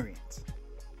experience.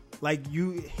 Like,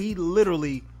 he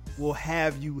literally will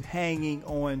have you hanging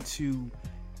on to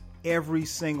every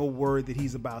single word that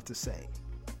he's about to say.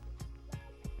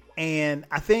 And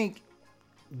I think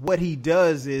what he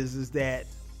does is that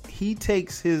he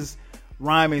takes his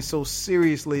rhyming so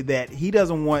seriously that he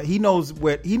knows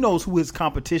who his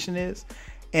competition is,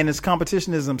 and his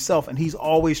competition is himself, and he's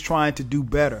always trying to do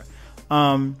better.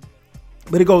 But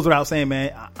it goes without saying,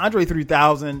 man, Andre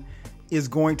 3000 is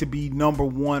going to be number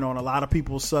 1 on a lot of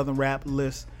people's Southern rap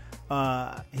lists.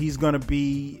 He's going to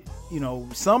be,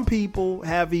 some people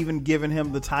have even given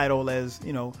him the title as,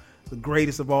 the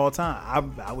greatest of all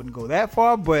time. I wouldn't go that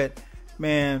far, but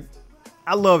man,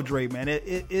 I love Dre, man.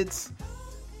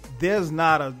 There's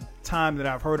not a time that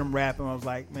I've heard him rap and I was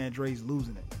like, man, Dre's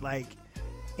losing it. Like,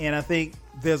 and I think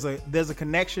there's a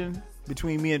connection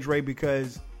between me and Dre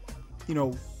because,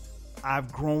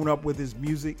 I've grown up with his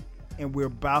music and we're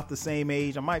about the same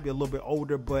age. I might be a little bit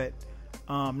older, but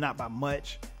not by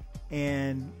much.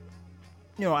 And,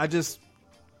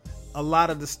 a lot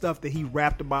of the stuff that he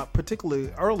rapped about,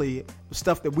 particularly early, was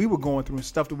stuff that we were going through and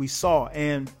stuff that we saw.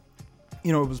 And,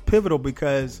 it was pivotal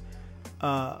because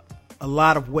a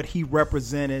lot of what he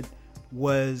represented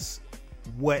was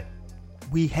what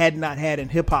we had not had in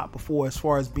hip hop before, as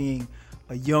far as being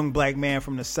a young black man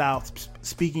from the South,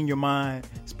 speaking your mind,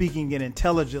 speaking it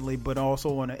intelligently, but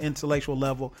also on an intellectual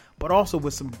level, but also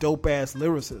with some dope ass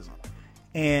lyricism.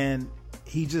 And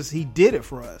he did it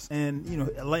for us. And, you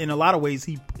know, in a lot of ways,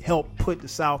 he helped put the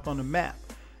South on the map.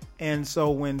 And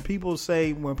so when people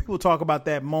talk about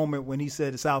that moment when he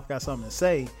said the South got something to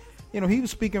say, you know, he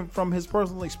was speaking from his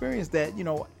personal experience that, you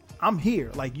know, I'm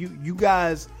here. Like, you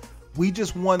guys, we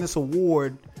just won this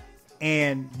award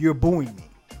and you're booing me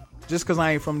just because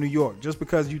I ain't from New York, just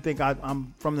because you think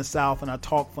I'm from the South and I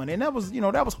talk funny. And that was, you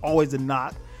know, that was always a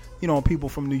knock, you know, on people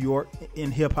from New York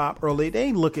in hip hop early.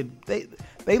 They looked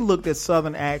at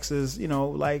Southern acts as, you know,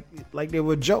 like they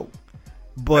were a joke.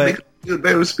 But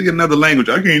they were speaking another language.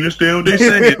 I can't understand what they're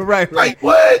saying. right. Like,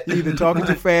 what? You're either talking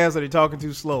too fast or they're talking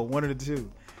too slow. One of the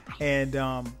two. And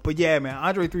but yeah, man,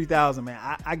 Andre 3000,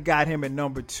 man, I got him at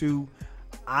number 2.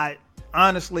 I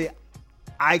honestly,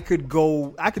 I could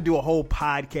do a whole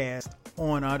podcast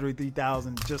on Andre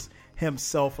 3000, just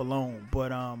himself alone.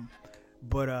 But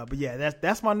yeah,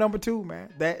 that's my number 2,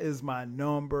 man. That is my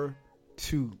number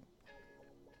 2.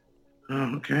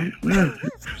 Oh, okay.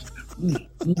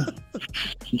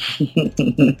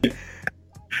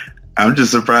 I'm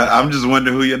just surprised. I'm just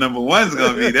wondering who your number 1's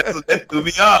gonna be. That threw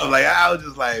me off. Like, I was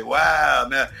just like, wow,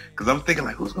 now, because I'm thinking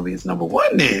like, who's gonna be his number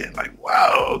 1 then? Like,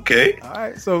 wow, okay. All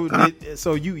right, so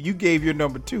so you gave your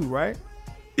number 2, right?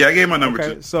 Yeah, I gave my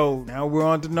number 2. So now we're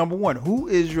on to number 1. Who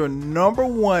is your number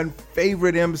 1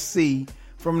 favorite MC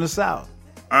from the South?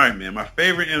 All right, man. My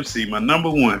favorite MC, my number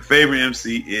 1 favorite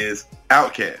MC is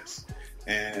Outkast,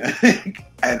 and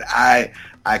and I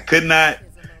could not.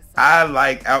 I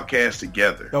like Outkast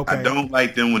together. Okay. I don't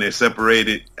like them when they're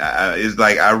separated. It's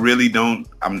like I really don't.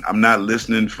 I'm not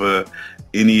listening for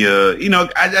any. You know,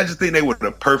 I just think they were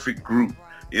the perfect group.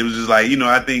 It was just like, you know,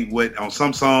 I think what on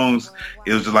some songs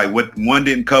it was just like what one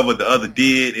didn't cover, the other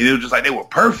did, and it was just like they were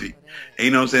perfect. And,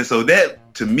 you know what I'm saying? So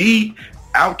that to me,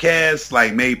 Outkast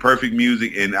like made perfect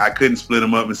music, and I couldn't split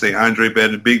them up and say Andre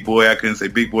better than Big Boy. I couldn't say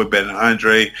Big Boy better than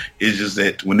Andre. It's just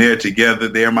that when they're together,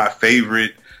 they're my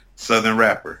favorite Southern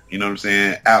rapper, you know what I'm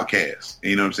saying? Outkast,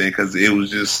 you know what I'm saying? Because it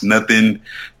was just nothing.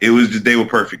 It was just, they were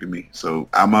perfect to me. So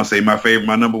I'm gonna say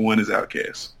my number 1 is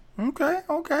Outkast. Okay.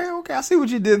 I see what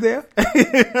you did there.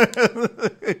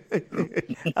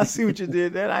 I see what you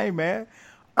did there. I ain't mad.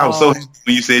 I was so happy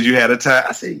when you said you had a tie.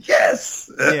 I said yes.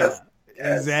 Yeah, yes.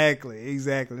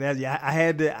 Exactly. I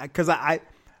had to, because I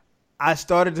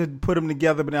started to put them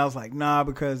together, but I was like, nah,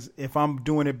 because if I'm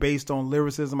doing it based on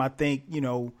lyricism, I think, you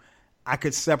know, I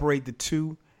could separate the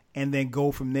two and then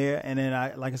go from there. And then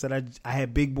like I said, I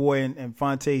had Big Boy and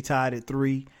Fonte tied at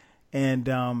 3, and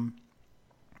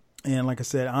like I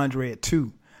said, Andre at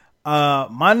 2.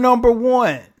 My number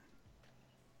 1,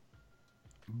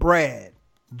 Brad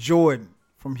Jordan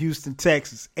from Houston,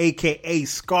 Texas, aka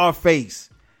Scarface.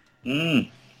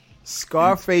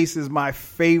 Scarface is my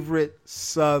favorite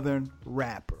Southern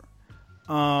rapper.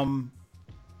 Man,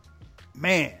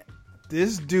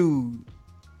 this dude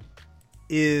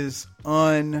is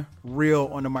unreal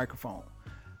on the microphone.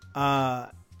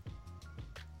 And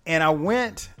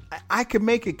I could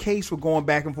make a case for going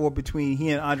back and forth between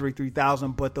he and Andre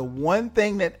 3000, but the one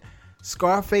thing that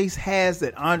Scarface has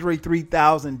that Andre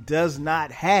 3000 does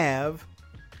not have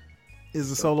is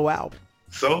a solo album.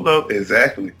 Solo,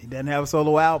 exactly. He doesn't have a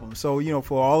solo album. So, you know,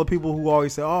 for all the people who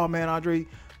always say, oh man, Andre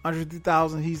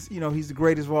 3000, he's the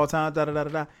greatest of all time,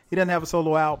 he doesn't have a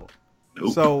solo album.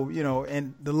 Nope. So, you know,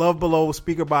 and the Love Below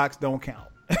speaker box don't count.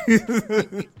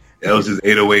 That was just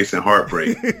 808s and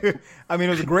Heartbreak. I mean,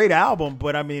 it was a great album,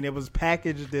 but I mean, it was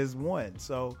packaged as one.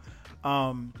 So,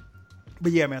 but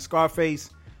yeah, man, Scarface,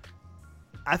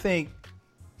 I think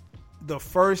the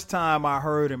first time I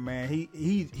heard him, man,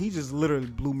 he just literally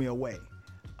blew me away.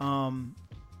 I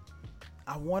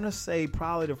want to say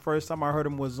probably the first time I heard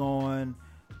him was on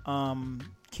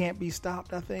Can't Be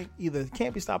Stopped, I think. Either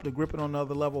Can't Be Stopped or Grip It on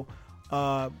Another Level.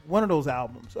 One of those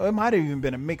albums. Or it might have even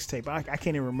been a mixtape. I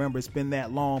can't even remember. It's been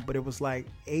that long, but it was like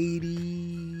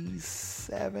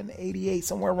 87, 88,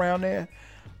 somewhere around there.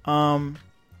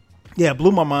 Yeah,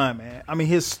 blew my mind, man. I mean,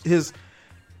 his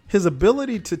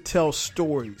ability to tell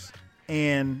stories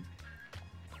and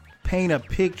paint a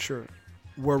picture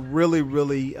were really,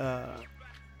 really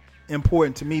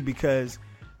important to me, because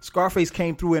Scarface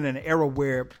came through in an era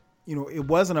where, you know, it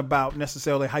wasn't about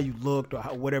necessarily how you looked or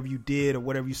whatever you did or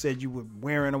whatever you said you were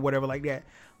wearing or whatever like that.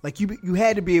 Like you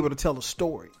had to be able to tell a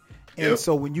story. And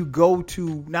so when you go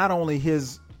to not only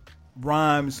his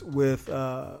rhymes with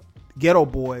Ghetto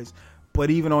Boys, but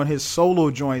even on his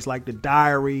solo joints like The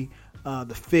Diary,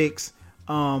 The Fix,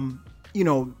 you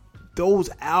know, those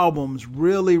albums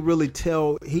really, really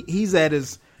tell. He's at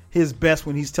his best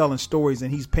when he's telling stories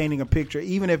and he's painting a picture,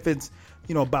 even if it's,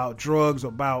 you know, about drugs or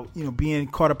about, you know, being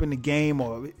caught up in the game,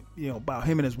 or, you know, about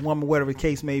him and his woman, whatever the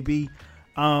case may be.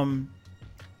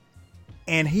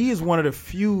 And he is one of the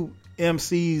few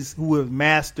MCs who have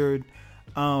mastered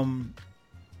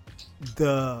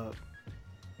the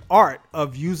art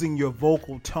of using your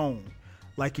vocal tone.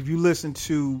 Like if you listen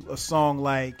to a song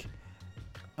like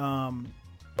I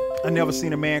Never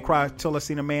Seen a Man Cry Till I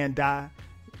Seen a Man Die.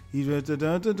 He's I'm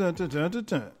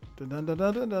not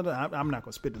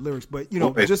gonna spit the lyrics, but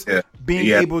just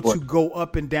being able to go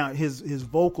up and down his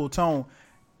vocal tone.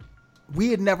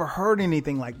 We had never heard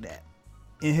anything like that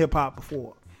in hip hop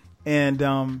before. And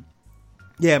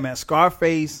man,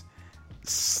 Scarface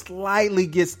slightly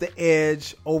gets the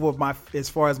edge over as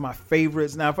far as my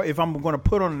favorites. Now, if I'm going to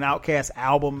put on an Outkast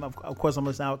album, of course I'm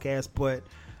listening to Outkast, but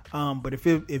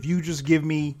if you just give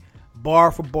me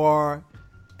bar for bar,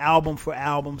 album for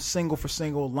album, single for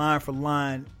single, line for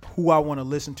line, who I want to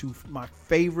listen to, my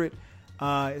favorite,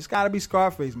 it's got to be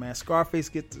Scarface, man. Scarface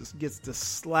gets the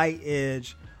slight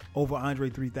edge over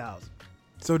Andre 3000.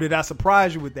 So did I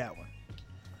surprise you with that one?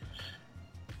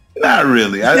 Not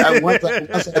really. Once I did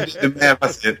the math, I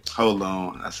said, hold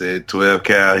on. I said, 12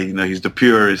 Cal, he's the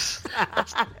purest.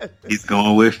 He's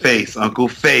going with Face, Uncle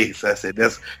Face. I said,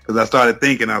 that's because I started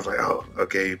thinking, I was like, oh,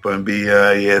 okay, but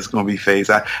it's going to be Face.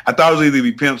 I thought it was either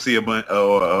be Pimp C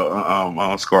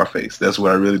or Scarface. That's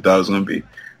what I really thought it was going to be.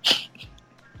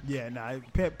 Yeah,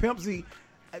 Pimp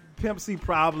C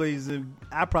probably is.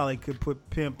 I probably could put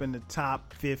Pimp in the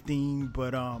top 15,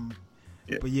 but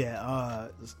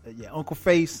Uncle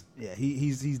Face,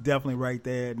 he's definitely right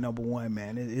there at number one,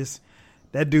 man. It's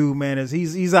that dude, man.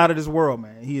 He's out of this world,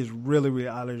 man. He is really, really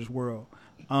out of this world.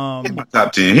 He in my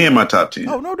top 10. He in my top 10.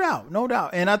 Oh, no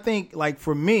doubt. And I think, like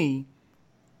for me,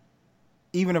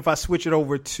 even if I switch it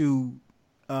over to,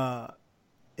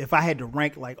 if I had to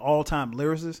rank like all time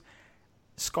lyricists,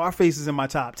 Scarface is in my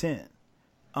top 10.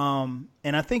 And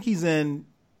I think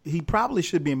he probably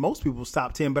should be in most people's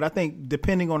top 10, but I think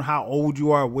depending on how old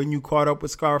you are when you caught up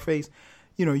with Scarface,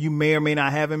 you may or may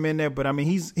not have him in there, but I mean,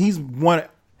 he's one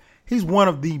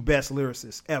of the best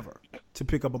lyricists ever to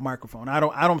pick up a microphone. I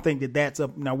don't think that's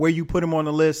up now. Where you put him on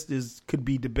the list could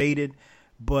be debated,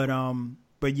 but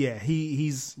yeah,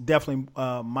 he's definitely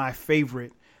my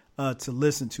favorite to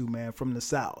listen to, man, from the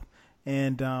South.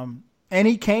 And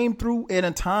he came through in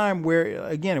a time where,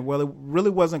 again, it really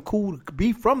wasn't cool to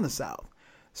be from the South.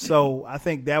 So I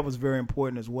think that was very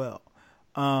important as well.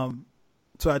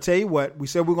 So I tell you what, we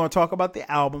said we're going to talk about the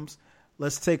albums.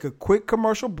 Let's take a quick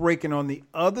commercial break. And on the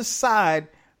other side,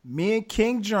 me and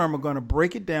King Germ are going to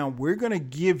break it down. We're going to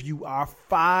give you our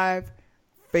 5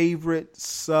 favorite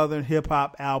Southern hip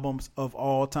hop albums of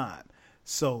all time.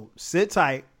 So sit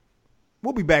tight.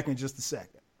 We'll be back in just a second.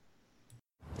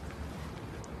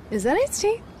 Is that iced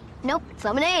tea? Nope, it's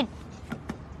lemonade.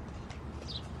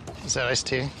 Is that iced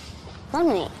tea?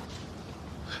 Lemonade.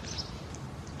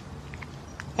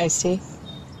 Iced tea?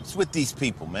 What's with these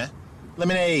people, man?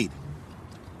 Lemonade.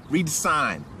 Read the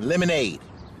sign. Lemonade.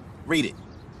 Read it.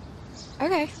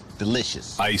 Okay.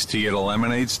 Delicious. Iced tea at a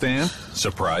lemonade stand?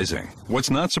 Surprising. What's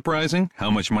not surprising? How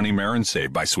much money Marin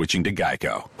saved by switching to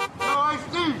Geico.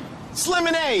 It's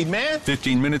lemonade, man.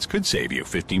 15 minutes could save you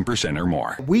 15% or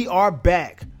more. We are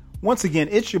back. Once again,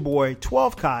 it's your boy,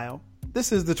 12 Kyle.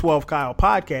 This is the 12 Kyle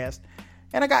podcast.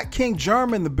 And I got King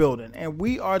Germ in the building. And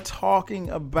we are talking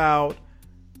about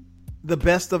the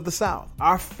best of the South.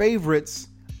 Our favorites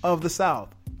of the South.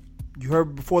 You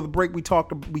heard before the break,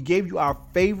 we gave you our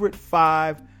favorite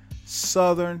 5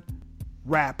 Southern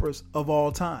rappers of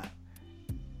all time.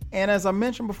 And as I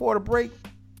mentioned before the break,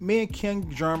 me and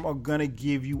King Germ are going to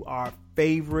give you our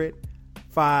favorite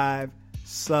 5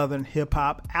 Southern hip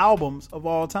hop albums of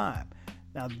all time.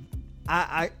 Now,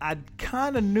 I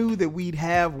kind of knew that we'd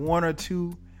have one or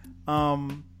two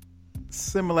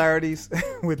similarities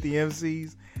with the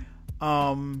MCs.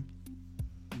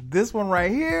 This one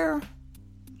right here,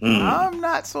 I'm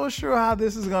not so sure how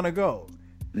this is going to go.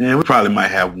 Yeah, we probably might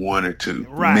have one or two.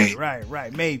 Right.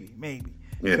 Maybe. Yeah.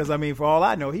 Because, I mean, for all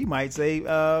I know, he might say,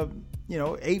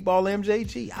 8-Ball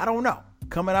MJG. I don't know.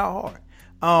 Coming out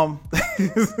hard.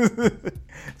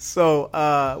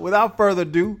 So, without further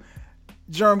ado,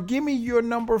 Germ, give me your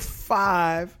number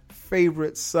 5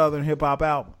 favorite Southern hip hop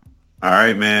album. All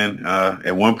right, man.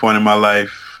 At one point in my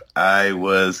life, I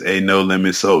was a No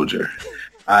Limit soldier.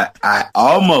 I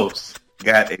almost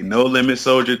got a No Limit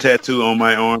Soldier tattoo on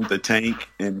my arm, the tank,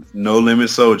 and No Limit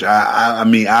Soldier.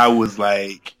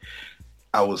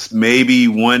 I was maybe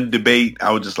one debate.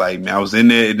 I was just like, man, I was in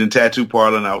there in the tattoo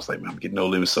parlor and I was like, man, I'm getting No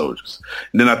Limit Soldiers.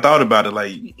 And then I thought about it,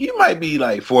 like, you might be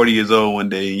like 40 years old one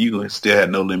day and you gonna still have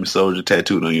No Limit Soldier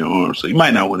tattooed on your arm. So you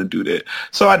might not want to do that.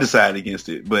 So I decided against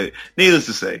it. But needless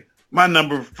to say, my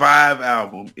number 5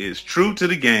 album is True to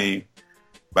the Game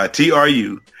by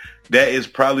TRU. that is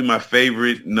probably my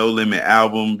favorite No Limit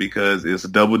album because it's a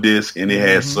double disc and it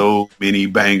has so many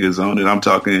bangers on it. I'm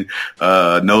talking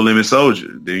No Limit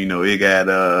Soldier. You know, it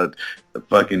got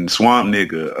fucking Swamp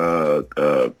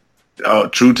Nigga,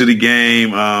 True to the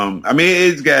Game. I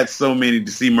mean, it's got so many.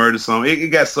 The See Murder song. It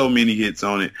got so many hits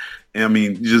on it. I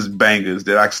mean, just bangers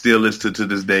that I still listen to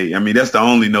this day. I mean, that's the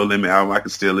only No Limit album I can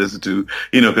still listen to,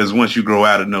 you know, because once you grow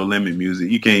out of No Limit music,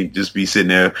 you can't just be sitting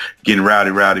there getting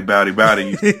rowdy. Right. You know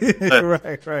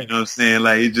what I'm saying?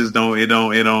 Like, it just don't, it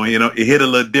hit a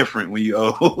little different when you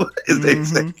old, as they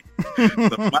say.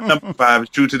 So my number 5 is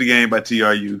True to the Game by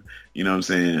TRU. You know what I'm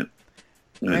saying?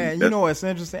 Man, you know what's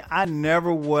interesting? I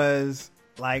never was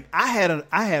like, I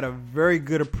had a very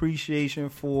good appreciation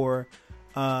for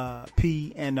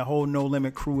P and the whole No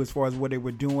Limit crew as far as what they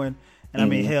were doing. And I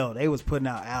mean, hell, they was putting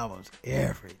out albums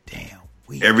every damn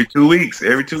week. Every 2 weeks,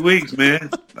 man.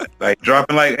 like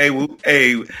dropping like,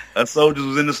 hey, soldiers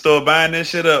was in the store buying that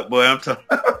shit up, boy. I'm talking.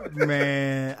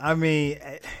 Man, I mean,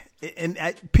 and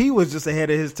P was just ahead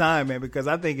of his time, man, because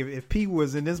I think if P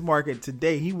was in this market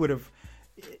today, he would have,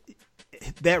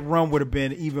 that run would have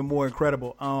been even more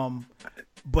incredible.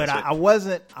 But I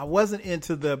wasn't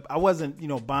into I wasn't, you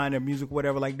know, buying their music,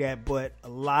 whatever like that. But a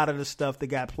lot of the stuff that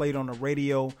got played on the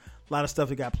radio, a lot of stuff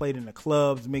that got played in the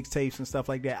clubs, mixtapes and stuff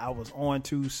like that, I was on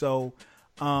to. So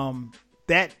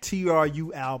that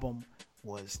TRU album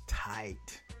was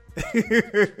tight.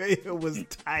 It was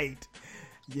tight.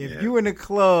 If you were in the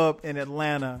club in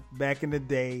Atlanta back in the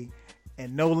day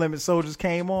and No Limit Soldiers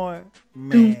came on,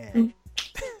 man.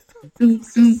 You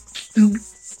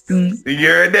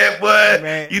heard that, boy?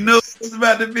 Man, you know what it's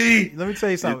about to be. Let me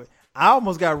tell you something. I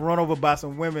almost got run over by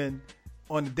some women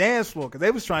on the dance floor because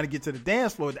they was trying to get to the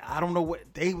dance floor. I don't know what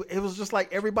it was just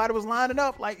like everybody was lining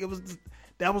up. Like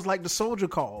that was like the soldier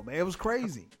call, man. It was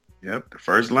crazy. Yep, the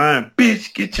first line,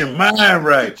 bitch, get your mind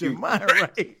right. Get your mind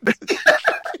right.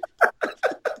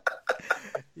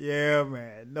 Yeah,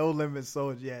 man. No Limit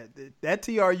Soldier. Yeah, that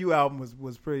TRU album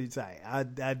was pretty tight. I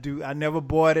never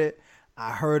bought it.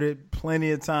 I heard it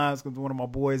plenty of times because one of my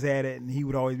boys had it, and he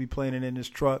would always be playing it in his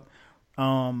truck.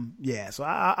 Yeah, so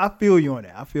I feel you on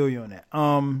that.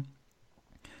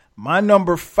 My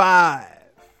number 5,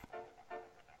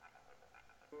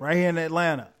 right here in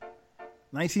Atlanta,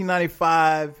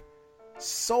 1995,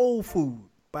 Soul Food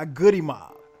by Goody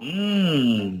Mob.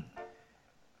 Man,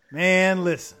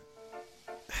 listen.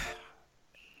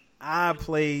 I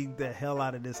played the hell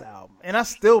out of this album, and I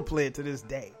still play it to this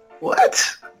day. What?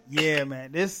 Yeah,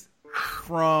 man. This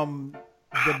from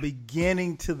the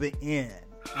beginning to the end.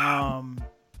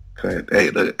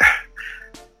 Hey, look,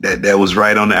 that was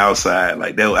right on the outside.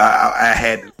 Like that, I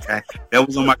had that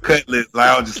was on my cut list. Like,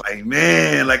 I was just like,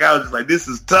 man. Like I was just like, this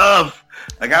is tough.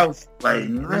 Like I was like,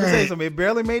 man. Let me tell you something. It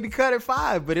barely made the cut at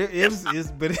 5, but it's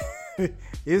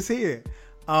here.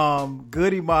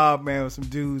 Goody Mob, man, with some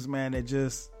dudes, man, that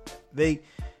just they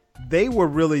were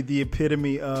really the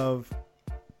epitome of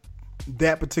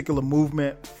that particular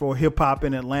movement for hip hop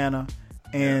in Atlanta,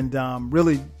 and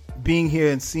really being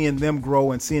here and seeing them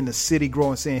grow and seeing the city grow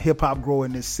and seeing hip hop grow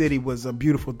in this city was a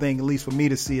beautiful thing, at least for me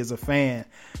to see as a fan,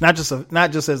 not just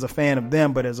as a fan of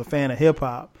them, but as a fan of hip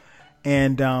hop.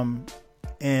 And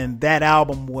that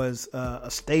album was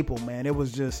a staple, man. It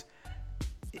was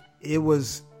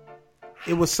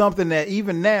something that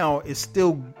even now is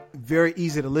still very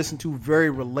easy to listen to, very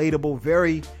relatable,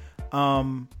 very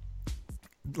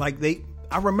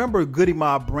I remember Goody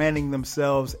Mob branding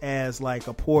themselves as like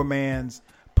a poor man's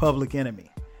Public Enemy.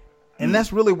 And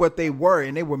that's really what they were.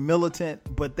 And they were militant,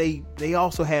 but they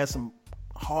also had some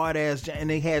hard ass, and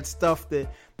they had stuff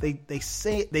that they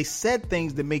said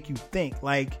things that make you think.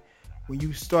 Like when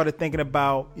you started thinking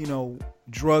about, you know,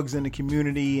 drugs in the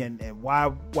community and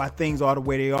why things are the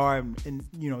way they are. And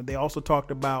you know, they also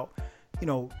talked about, you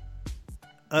know,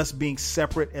 us being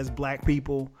separate as black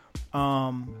people.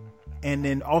 And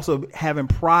then also having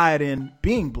pride in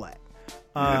being black.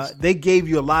 Yes. They gave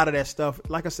you a lot of that stuff.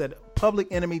 Like I said, Public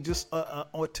Enemy just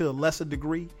to a lesser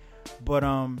degree. But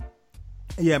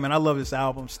yeah, man, I love this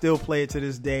album. Still play it to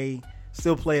this day.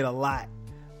 Still play it a lot.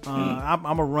 I'm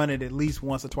going to run it at least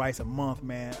once or twice a month,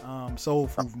 man. Soul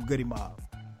Food from Goody Mob.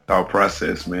 Thought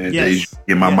process, man. Yes.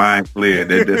 Get my mind clear.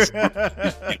 That's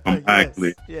get my mind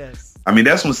clear. Yes. I mean,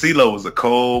 that's when CeeLo was a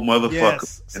cold motherfucker.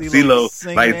 Yes, and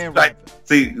CeeLo, like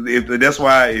see, that's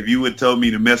why if you would told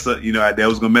me to mess up, you know, that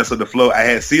was gonna mess up the flow. I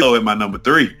had CeeLo at my number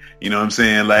 3. You know what I'm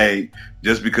saying? Like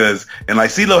just because, and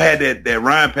like CeeLo had that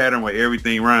rhyme pattern where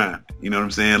everything rhymed. You know what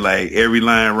I'm saying? Like every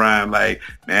line rhymed. Like,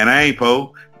 man, I ain't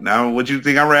po. Now what you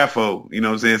think I rap for? You know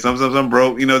what I'm saying? Some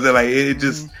broke. You know what I'm saying? Like it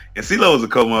just. And CeeLo was a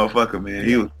cold motherfucker, man.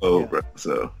 He was cold, bro.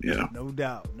 So yeah. No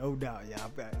doubt.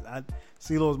 Yeah,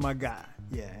 CeeLo's my guy.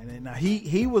 Yeah, and now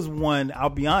he was one. I'll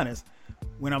be honest.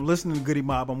 When I'm listening to Goody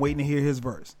Mob, I'm waiting to hear his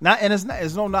verse.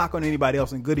 It's no knock on anybody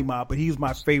else in Goody Mob, but he was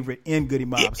my favorite in Goody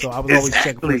Mob, so I was always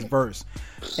checking for his verse.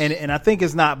 And I think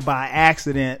it's not by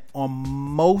accident on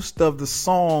most of the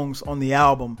songs on the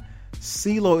album,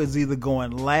 CeeLo is either going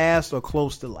last or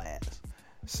close to last.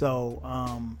 So,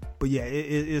 but yeah,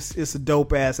 it's a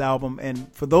dope ass album.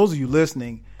 And for those of you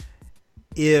listening,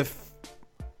 if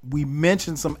we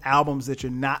mention some albums that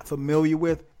you're not familiar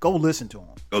with, go listen to them.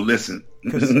 Go listen.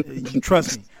 Because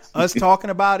trust me, us talking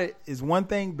about it is one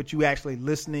thing, but you actually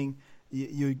listening,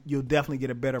 you'll definitely get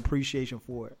a better appreciation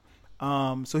for it.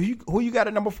 So who you got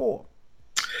at number 4?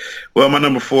 Well, my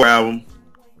number 4 album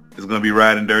is going to be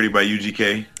Riding Dirty by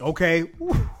UGK. Okay.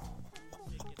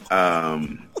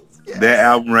 Yes. That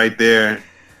album right there,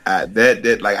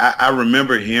 I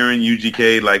remember hearing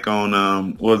UGK like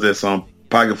on what was that song?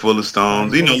 Pocket Full of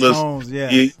Stones.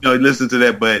 Listen to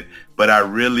that, but I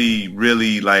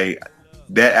really like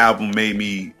that album made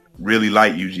me really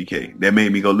like UGK. That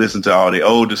made me go listen to all the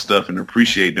older stuff and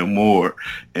appreciate them more.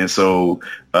 And so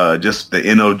just the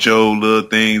N.O. Joe little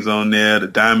things on there, the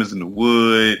Diamonds in the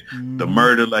Wood, the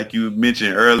Murder like you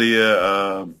mentioned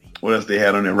earlier, what else they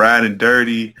had on there? Riding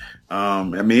Dirty.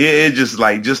 It just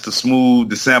like just the smooth,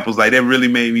 the samples like that really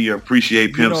made me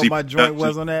appreciate Pimp C. My joint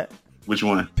was on that? Which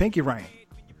one? Pinky Ring.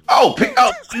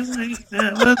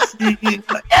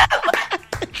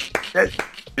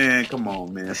 Man, come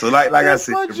on, man. So like I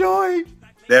said, my joy.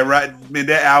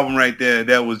 That album right there,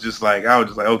 that was just like I was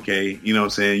just like, okay, you know what I'm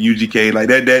saying? UGK, like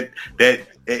that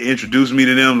introduced me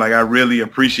to them. Like I really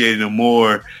appreciated them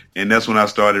more, and that's when I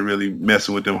started really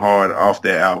messing with them hard off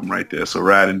that album right there. So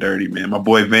Riding Dirty, man. My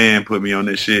boy Van put me on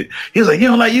this shit. He was like, "You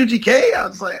don't like UGK?" I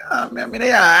was like, "Oh, man,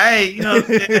 they alright." You know what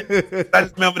I'm saying? I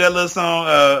just remember that little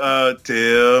song,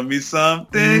 "Tell Me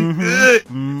Something Good."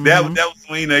 That was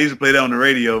when I used to play that on the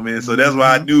radio, man. So that's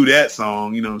why I knew that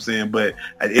song. You know what I'm saying? But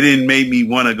it didn't make me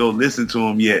want to go listen to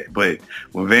them yet. But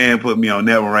when Van put me on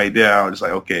that one right there, I was just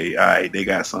like, okay, all right, they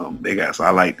got something. I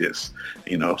like this.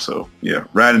 You know, so yeah,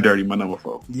 Riding Dirty, my number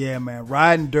 4. Yeah, man,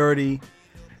 Riding Dirty.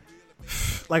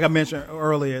 Like I mentioned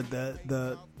earlier,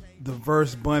 the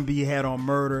verse Bun B had on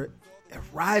Murder,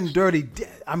 Riding Dirty.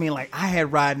 I mean, like I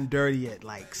had Riding Dirty at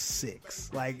like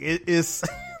 6. Like it's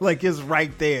like it's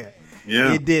right there.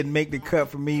 Yeah, it didn't make the cut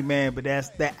for me, man. But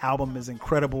that album is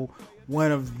incredible.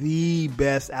 One of the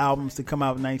best albums to come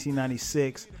out in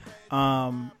 1996.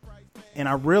 And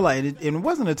I realized it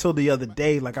wasn't until the other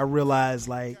day, like I realized,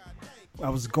 like I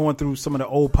was going through some of the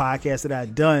old podcasts that I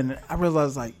had done. I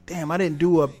realized, like, damn, I didn't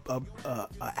do a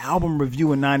album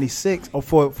review in '96 or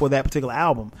for that particular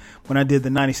album when I did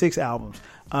the '96 albums.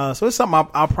 So it's something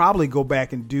I'll probably go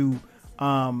back and do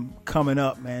coming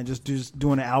up, man. Just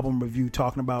doing an album review,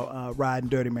 talking about Riding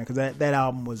Dirty, man, because that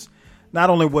album was. Not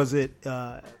only was it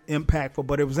impactful,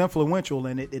 but it was influential,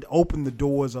 and it opened the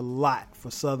doors a lot for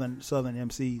Southern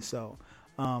MCs. So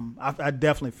I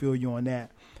definitely feel you on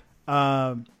that.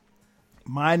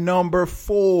 My number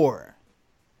 4,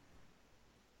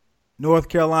 North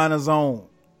Carolina's own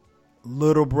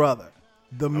Little Brother,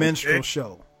 The Minstrel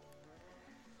Show.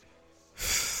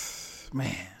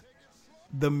 Man,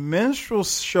 The Minstrel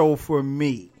Show for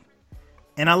me,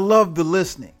 and I love the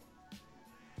listening.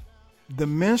 The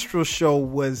Minstrel Show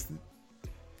was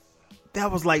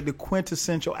like the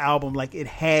quintessential album. Like it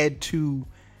had to,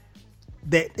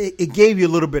 it gave you a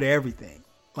little bit of everything.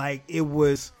 Like it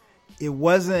wasn't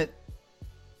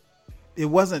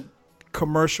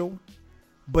commercial,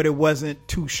 but it wasn't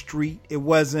too street. It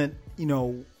wasn't,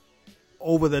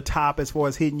 over the top as far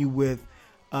as hitting you with,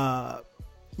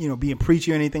 being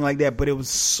preachy or anything like that. But it was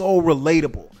so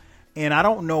relatable. And I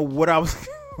don't know what I was,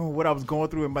 what I was going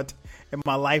through in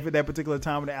my life at that particular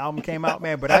time when the album came out,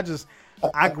 man. But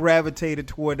I gravitated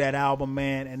toward that album,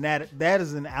 man. And that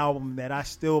is an album that I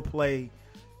still play,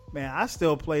 man. I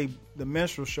still play The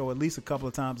Minstrel Show at least a couple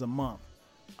of times a month.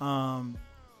 And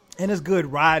it's good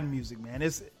riding music, man.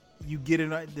 You get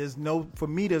it. There's no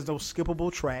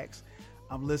skippable tracks.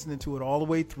 I'm listening to it all the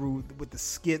way through with the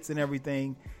skits and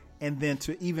everything. And then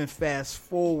to even fast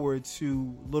forward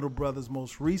to Little Brother's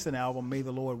most recent album, May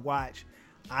the Lord Watch.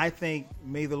 I think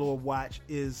May the Lord Watch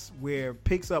is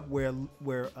picks up where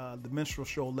the Minstrel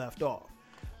Show left off.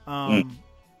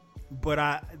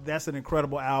 But that's an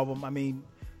incredible album. I mean,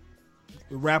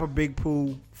 the rapper Big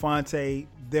Pooh, Fonte,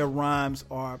 their rhymes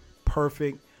are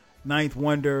perfect. Ninth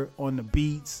Wonder on the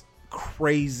beats,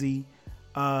 crazy.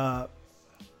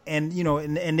 and you know,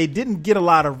 and they didn't get a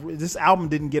lot of this album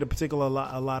didn't get a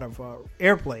lot of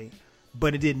airplay,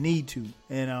 but it didn't need to.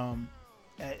 And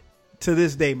to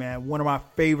this day, man, one of my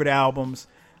favorite albums.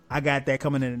 I got that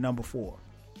coming in at number 4.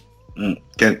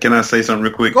 Can I say something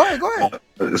real quick? Go ahead.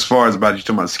 As far as about you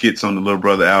talking about skits on the Little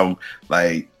Brother album,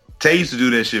 like Tay used to do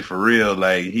that shit for real.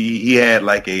 Like he had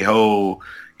like a whole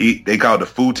they called the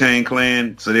Wu-Tang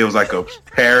Clan, so there was like a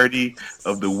parody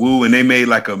of the Wu, and they made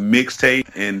like a mixtape,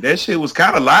 and that shit was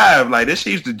kind of live. Like that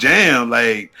shit used to jam.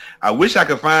 Like I wish I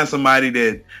could find somebody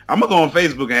that I'm gonna go on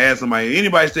Facebook and ask somebody.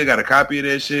 Anybody still got a copy of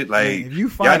that shit? Like man, if you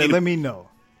find it, let me know.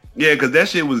 Yeah, because that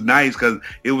shit was nice because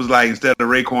it was like instead of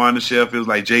Raekwon the chef, it was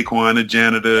like Jaquan the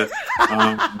janitor.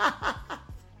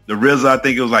 The RZA, I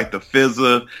think it was like the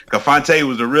Fizzer. Because Fonte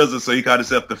was the RZA, so he called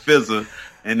himself the Fizzer.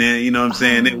 And then, you know what I'm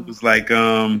saying, it was like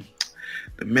the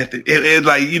method. It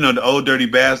like, you know, the Old Dirty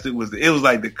Bastard was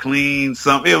like the clean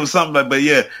something. It was something like, but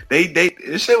yeah,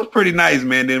 this shit was pretty nice,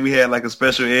 man. Then we had like a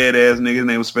Special Ed ass nigga, his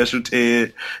name was Special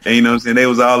Ted. And you know what I'm saying, they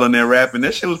was all on there rapping.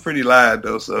 That shit was pretty live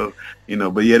though, so. You know,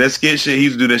 but yeah, that skit shit, he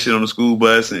used to do that shit on the school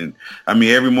bus. And I mean,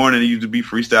 every morning he used to be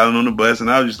freestyling on the bus.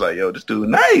 And I was just like, yo, this dude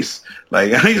nice.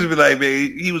 Like, I used to be like,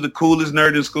 man, he was the coolest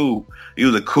nerd in school. He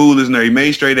was the coolest nerd. He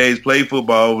made straight A's, played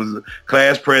football, was a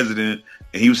class president.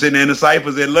 And he was sitting there in the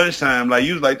ciphers at lunchtime. Like,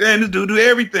 you was like, damn, this dude do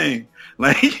everything.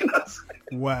 Like, you know.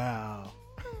 Wow.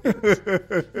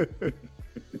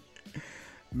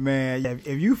 Man, yeah,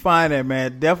 if you find that,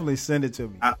 man, definitely send it to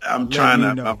me. I'm trying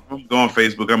to. I'm going on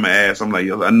Facebook. I'm gonna ask. I'm like,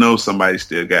 yo, I know somebody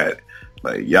still got it.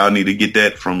 Like, y'all need to get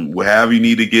that from however you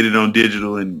need to get it on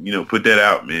digital, and you know, put that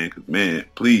out, man. Cause man,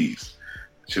 please,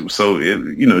 shit was so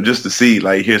you know, just to see,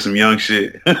 like, hear some young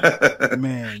shit.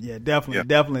 Man, yeah,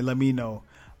 definitely. Let me know.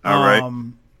 All right.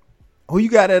 Who you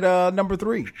got at number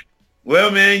 3?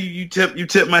 Well, man, you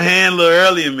tipped my hand a little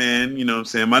earlier, man. You know what I'm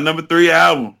saying? My number 3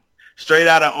 album. Straight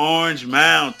out of Orange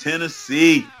Mound,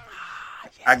 Tennessee.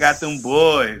 Yes. I got them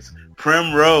boys,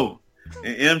 Primrose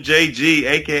and MJG,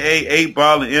 a.k.a. 8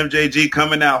 Ball and MJG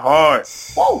coming out hard.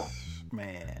 Whoa.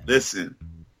 Man. Listen,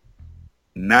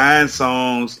 9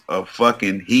 songs of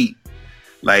fucking heat.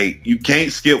 Like, you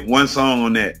can't skip one song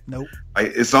on that. Nope.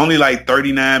 Like, it's only like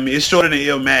 39 minutes. It's shorter than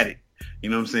Illmatic.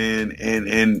 You know what I'm saying?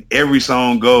 And every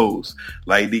song goes.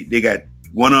 Like, they got...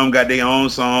 One of them got their own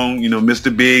song, you know,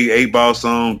 Mr. Big, 8 Ball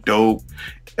song, dope.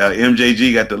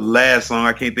 MJG got the last song,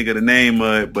 I can't think of the name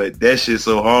of it, but that shit's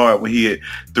so hard when he had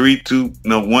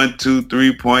 1, 2,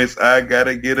 3 points. I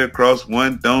gotta get across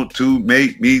 1, don't 2,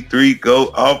 make me 3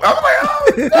 go off. I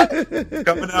was like, oh,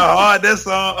 coming out hard, that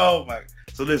song. Oh my.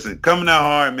 So listen, coming out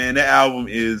hard, man, that album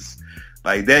is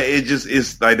like that.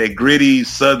 It's like that gritty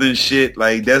Southern shit.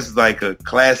 Like that's like a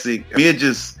classic. I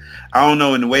mean, I don't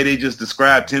know, in the way they just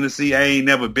described Tennessee, I ain't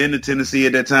never been to Tennessee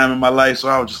at that time in my life, so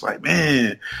I was just like,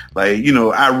 man, like, you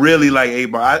know, I really like 8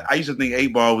 Ball. I used to think 8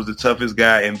 Ball was the toughest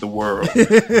guy in the world.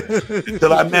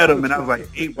 Until I met him, and I was like,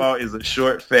 8 Ball is a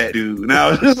short, fat dude. And I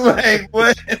was just like,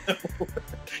 what?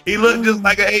 He looked just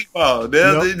like an 8 Ball.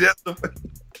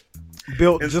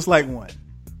 Built just like one.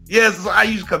 Yes, so I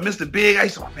used to call Mr. Big. I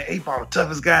used to, man, 8 Ball the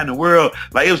toughest guy in the world.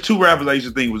 Like, it was 2 rappers I used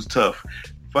to think was tough.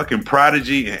 Fucking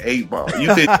Prodigy and 8 Ball.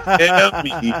 You could tell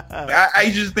me.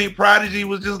 I just think Prodigy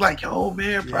was just like, yo,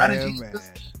 man, Prodigy. Yeah, man.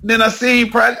 Then I seen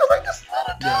Prodigy. I was like, this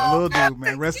little dude. Yeah, little dude,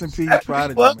 man. Rest in peace,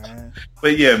 Prodigy, man.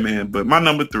 But yeah, man. But my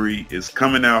number 3 is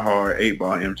coming out hard. 8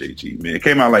 Ball MJG, man. It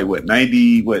came out like what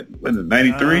 90? What was it?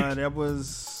 93? That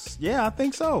was I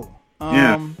think so.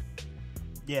 Yeah.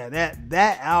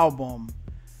 That album.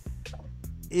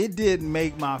 It didn't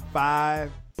make my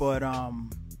 5, but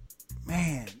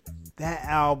man. That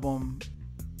album,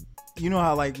 you know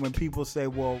how like when people say,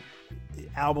 well,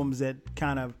 albums that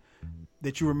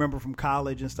you remember from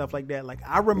college and stuff like that. Like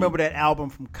I remember that album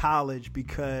from college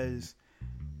because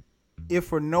if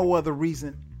for no other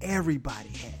reason, everybody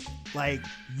had it. Like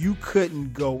you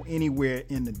couldn't go anywhere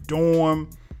in the dorm.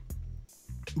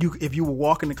 If you were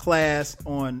walking to class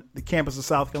on the campus of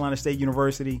South Carolina State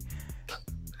University,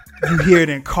 you hear it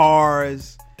in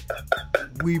cars.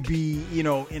 We be, you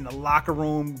know, in the locker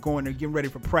room getting ready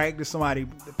for practice. Somebody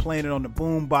playing it on the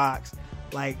boom box.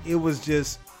 Like it was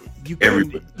just you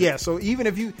couldn't. Yeah. So even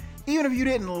if you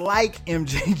didn't like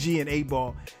MJG and 8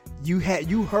 Ball, you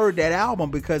heard that album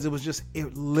because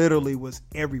it literally was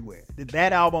everywhere.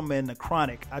 That album and The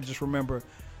Chronic, I just remember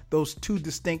those 2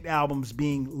 distinct albums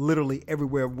being literally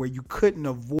everywhere where you couldn't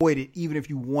avoid it even if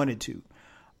you wanted to.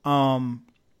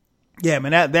 Yeah,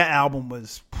 man, that album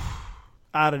was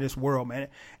out of this world, man.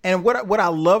 And what I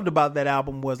loved about that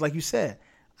album was, like you said,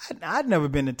 I'd never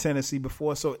been to Tennessee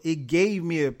before, so it gave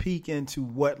me a peek into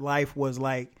what life was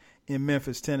like in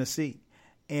Memphis, Tennessee.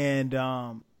 And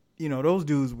those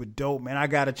dudes were dope, man. I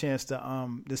got a chance to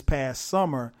this past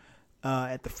summer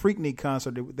at the Freaknik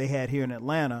concert that they had here in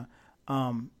Atlanta.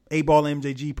 8Ball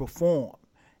MJG performed,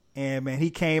 and man, he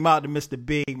came out to Mr.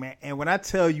 Big, man. And when I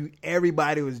tell you,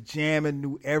 everybody was jamming,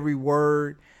 knew every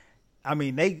word. I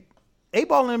mean,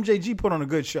 8Ball and MJG put on a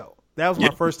good show. That was my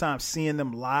first time seeing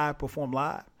them perform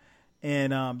live,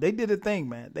 and they did a thing,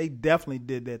 man. They definitely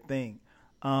did that thing.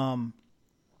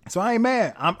 So I ain't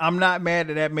mad. I'm not mad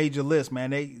at that major list,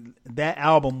 man. That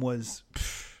album was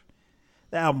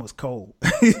cold.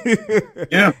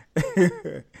 Yeah.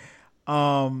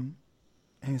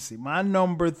 Let me see. My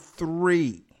number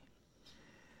 3.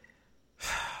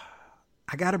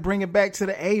 I got to bring it back to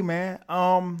the A, man.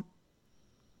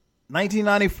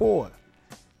 1994,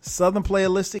 Southern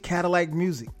Playalistic Cadillac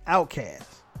Music, Outkast.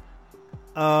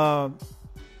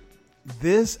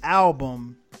 This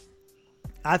album,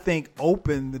 I think,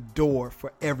 opened the door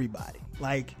for everybody.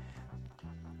 Like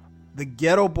the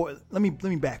Ghetto Boy. Let me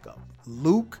back up.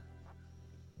 Luke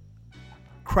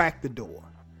cracked the door.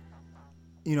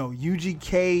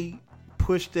 UGK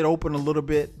pushed it open a little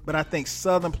bit, but I think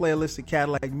Southern Playalistic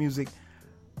Cadillac Music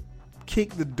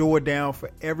kicked the door down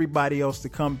for everybody else to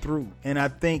come through. And I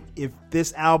think if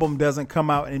this album doesn't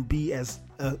come out and be as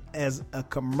a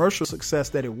commercial success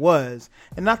that it was,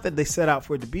 and not that they set out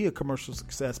for it to be a commercial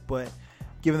success, but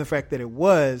given the fact that it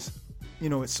was,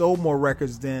 it sold more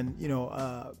records than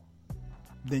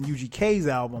UGK's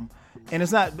album. And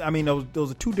it's not, I mean,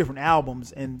 those are two different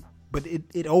albums, but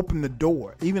it opened the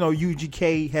door. Even though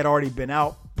UGK had already been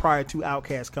out prior to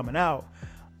Outkast coming out,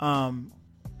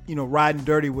 Riding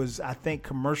Dirty was, I think,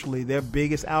 commercially their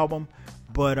biggest album,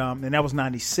 but and that was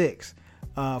 96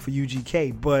 for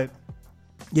UGK. But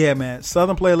yeah, man,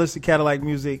 Southern Playalistic Cadillac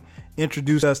Music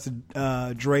introduced us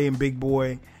to Dre and Big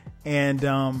Boy, and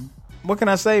what can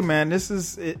I say, man? It's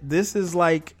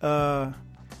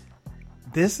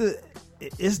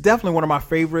definitely one of my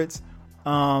favorites.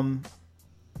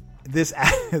 This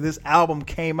album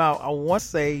came out, I want to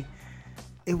say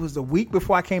it was the week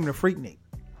before I came to Freaknik.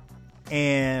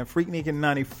 And Freaknik in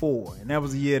 94. And that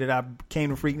was the year that I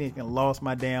came to Freaknik and lost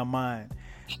my damn mind.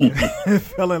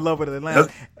 Fell in love with Atlanta.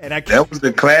 That was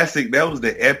the classic. That was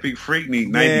the epic Freaknik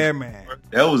 94. Yeah, man.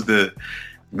 That was the...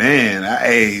 Man,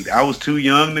 I was too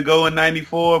young to go in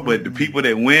 94, but the people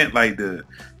that went, like the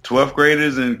 12th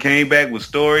graders and came back with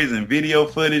stories and video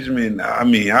footage, man,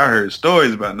 I heard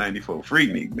stories about 94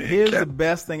 Freaknik, man. Here's the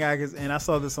best thing and I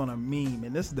saw this on a meme,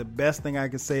 and this is the best thing I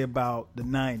could say about the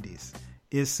 90s.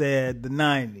 It said the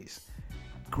 90s,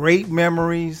 great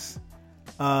memories,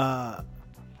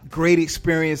 great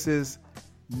experiences,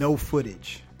 no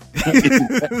footage.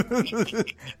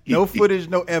 No footage,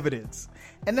 no evidence.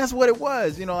 And that's what it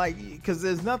was, because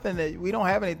there's nothing we don't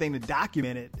have anything to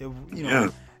document it, Yeah.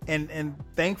 And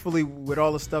thankfully, with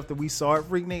all the stuff that we saw at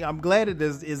Freaknik, I'm glad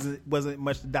wasn't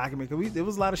much to document, because there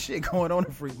was a lot of shit going on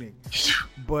at Freaknik.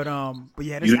 But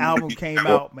yeah, this album came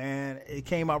out, man. It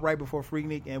came out right before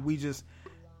Freaknik, and we just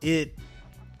it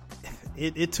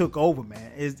took over,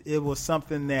 man. It was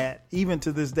something that even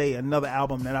to this day, another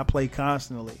album that I play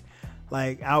constantly.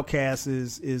 Like Outkast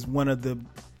is one of the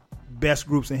best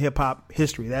groups in hip hop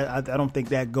history. That I don't think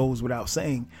that goes without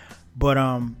saying. But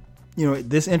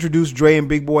this introduced Dre and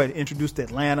Big Boy. It introduced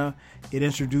Atlanta. It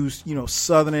introduced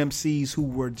Southern MCs who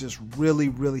were just really,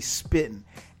 really spitting,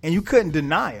 and you couldn't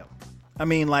deny them. I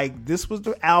mean, like, this was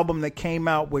the album that came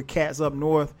out where cats up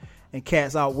north and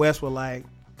cats out west were like,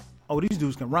 oh, these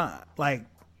dudes can rhyme. Like,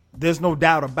 there's no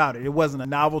doubt about it. It wasn't a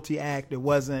novelty act. It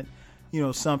wasn't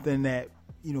something that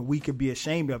we could be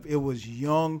ashamed of. It was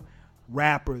young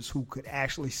rappers who could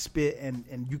actually spit,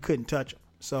 and you couldn't touch them.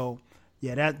 So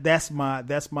yeah, that's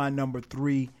my number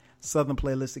 3, Southern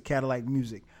Playalistic Cadillac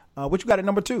Music. What you got at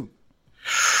number 2?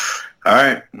 All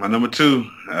right, my number 2.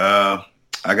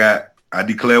 I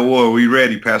declare war. We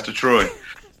ready, Pastor Troy,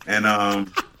 and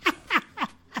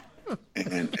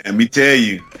let me tell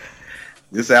you,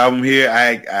 this album here.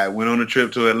 I went on a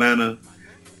trip to Atlanta,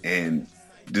 and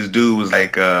this dude was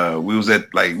like, we was at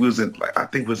I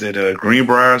think was at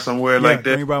Greenbrier or somewhere like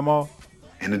that. Greenbrier Mall.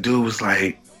 And the dude was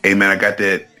like, hey man, I got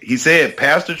that. He said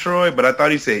Pastor Troy, but I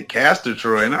thought he said Castor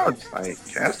Troy. And I was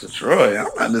like, Castor Troy? I'm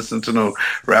not listening to no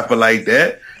rapper like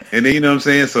that. And then, you know what I'm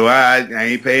saying? So I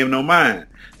ain't pay him no mind.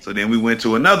 So then we went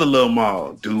to another little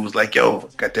mall. Dude was like, yo,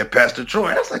 got that Pastor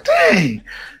Troy. I was like, dang,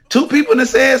 2 people that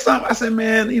said something. I said,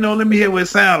 man, let me hear what it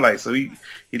sound like. So he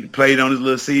played on his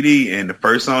little CD, and the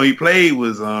first song he played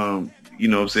was, No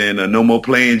More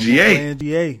Playing GA. Playing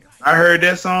GA. I heard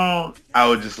that song. I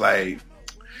was just like,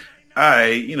 all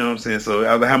right, you know what I'm saying? So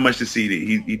I was like, how much the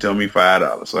CD? He told me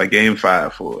 $5. So I gave him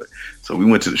 $5 for it. So we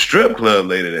went to the strip club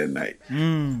later that night.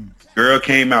 Girl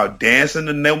came out dancing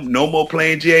to no More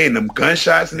Playing GA and them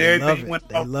gunshots and everything went off.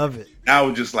 They love it. I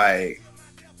was just like,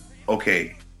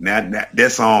 okay, now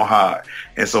that song hard.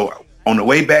 And so on the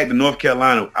way back to North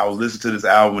Carolina, I was listening to this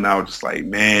album and I was just like,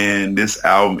 man, this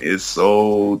album is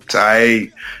so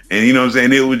tight. And you know what I'm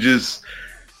saying? It was just,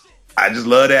 I just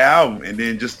love that album. And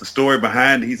then just the story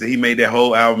behind it. He said he made that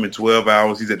whole album in 12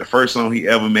 hours. He said the first song he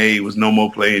ever made was No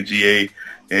More Playing GA.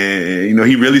 And, you know,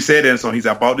 he really said that in the song. He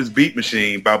said, I bought this beat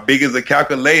machine about big as a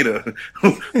calculator.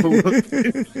 Who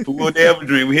would ever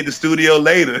dream? We hit the studio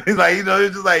later. It's like, you know,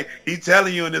 it's just like he's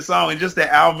telling you in this song. And just that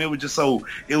album, it was just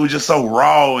so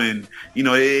raw. And, you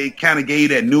know, it kind of gave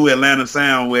that new Atlanta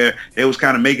sound where it was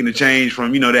kind of making the change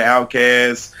from, you know, the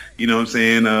Outkast, you know what I'm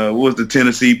saying, what was the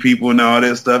Tennessee people and all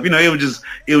that stuff. You know, it was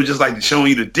just like showing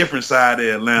you the different side of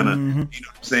Atlanta. You know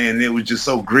what I'm saying? And it was just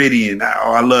so gritty. And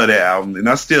I love that album. And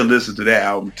I still listen to that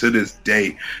album to this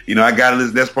day. You know, I gotta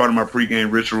listen. That's part of my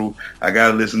pregame ritual. I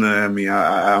gotta listen to. I mean,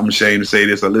 I'm ashamed to say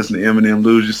this. I listen to Eminem,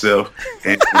 Lose Yourself.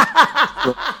 And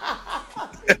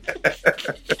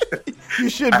you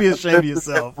should be ashamed of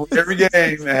yourself. Every game,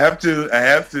 I have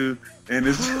to. And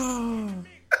it's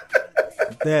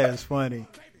that is funny.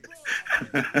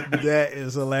 That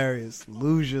is hilarious.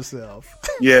 Lose Yourself.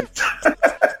 Yeah.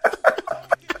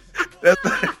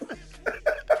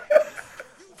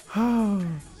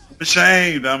 I'm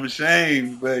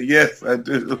ashamed, but yes, I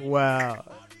do. Wow.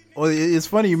 Well, it's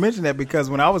funny you mentioned that because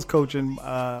when I was coaching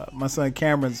my son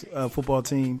Cameron's football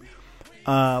team,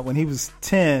 when he was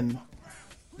 10,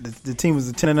 the team was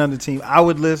a 10 and under team, I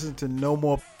would listen to No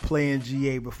More Playing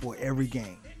GA before every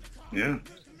game. Yeah.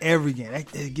 Every game.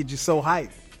 That get you so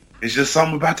hyped. It's just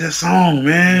something about that song,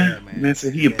 man. Yeah, man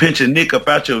said he'd pinch a nick up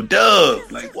out your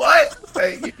dub. Like, what?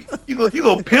 Like, you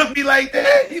gonna pimp me like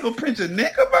that? You gonna pinch a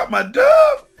nick up out my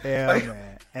dub? Yeah, like,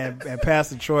 man. And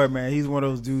Pastor Troy, man, he's one of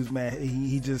those dudes, man.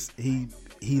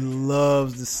 He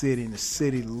loves the city, and the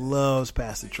city loves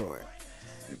Pastor Troy.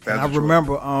 And I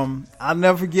remember, I'll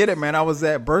never forget it, man. I was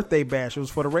at Birthday Bash. It was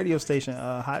for the radio station,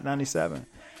 Hot 97.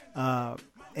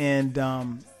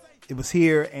 And it was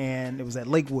here, and it was at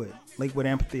Lakewood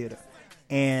Amphitheater.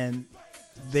 And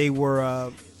they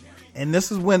were, and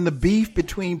this is when the beef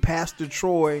between Pastor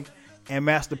Troy and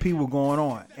Master P were going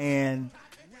on. And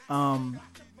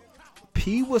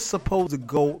P was supposed to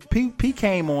go, P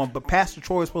came on, but Pastor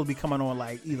Troy was supposed to be coming on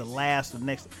like either last or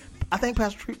next. I think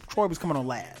Pastor Troy was coming on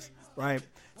last, right?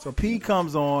 So P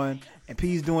comes on, and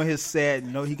P's doing his set.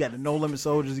 You know, he got the No Limit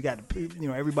Soldiers. He got the, you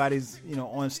know, everybody's, you know,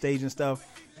 on stage and stuff.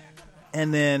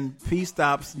 And then P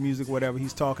stops music, whatever.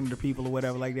 He's talking to the people or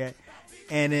whatever like that.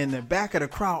 And in the back of the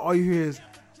crowd, all you hear is,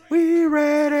 "We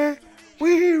ready,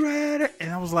 we ready."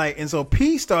 And I was like, and so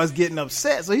P starts getting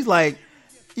upset. So he's like,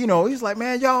 you know, he's like,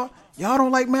 man, y'all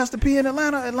don't like Master P in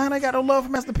Atlanta. Atlanta got no love for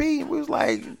Master P. We was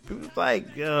like,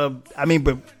 I mean,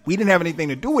 but we didn't have anything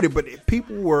to do with it. But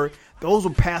those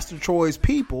were Pastor Troy's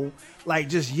people, like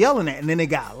just yelling at, and then it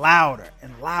got louder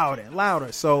and louder and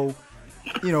louder. So,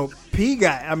 you know,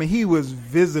 he was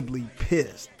visibly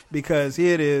pissed because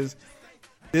here it is,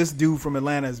 this dude from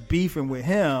Atlanta is beefing with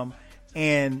him,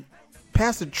 and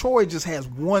Pastor Troy just has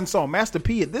one song. Master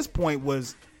P at this point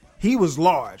was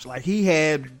large, like he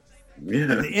had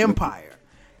the empire,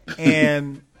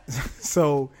 and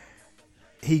so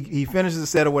he finishes the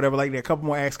set or whatever like that. A couple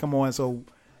more acts come on, so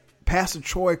Pastor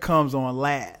Troy comes on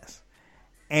last,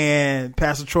 and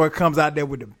Pastor Troy comes out there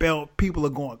with the belt. People are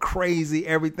going crazy,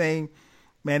 everything.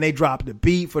 Man, they dropped the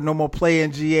beat for No More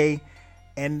Playing GA,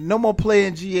 and No More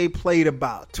Playing GA played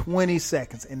about 20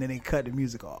 seconds, and then they cut the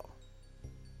music off.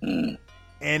 And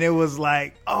it was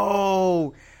like,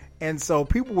 oh. And so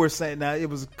people were saying, now it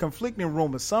was conflicting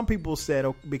rumors. Some people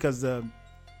said, because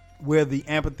where the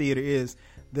amphitheater is,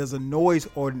 there's a noise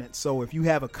ordinance. So if you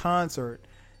have a concert,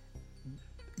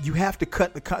 you have to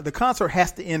cut the concert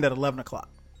has to end at 11 o'clock.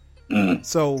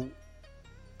 So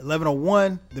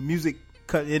 11:01, the music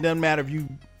cut. It doesn't matter if you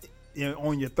know,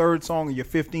 on your third song or your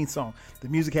 15th song, the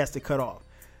music has to cut off.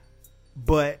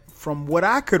 But from what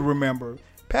I could remember,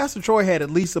 Pastor Troy had at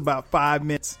least about 5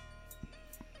 minutes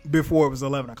before it was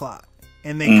 11 o'clock,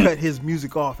 and they cut his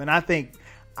music off. And I think,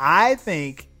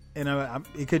 and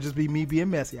it could just be me being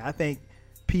messy, I think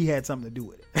P had something to do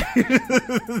with it.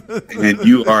 And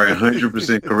you are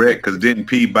 100% correct, because didn't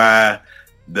P buy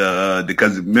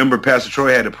because remember Pastor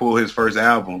Troy had to pull his first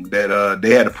album that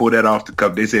they had to pull that off the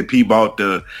cup. They said P bought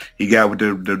he got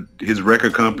with his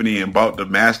record company and bought the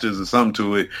masters or something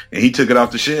to it, and he took it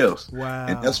off the shelves. Wow.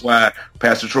 And that's why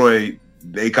Pastor Troy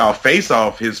they call Face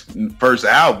Off his first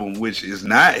album, which is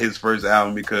not his first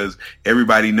album because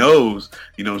everybody knows,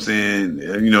 you know what I'm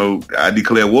saying, I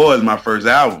Declare War is my first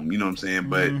album, you know what I'm saying,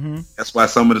 but that's why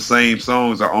some of the same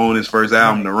songs are on his first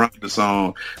album. The Run the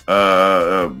song,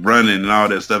 Running and all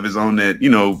that stuff is on that,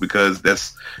 because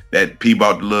that P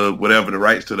bought the love, whatever, the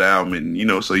rights to the album,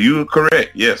 and so you were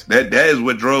correct. Yes, that is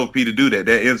what drove P to do that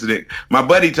incident. My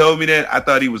buddy told me that. I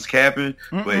thought he was capping,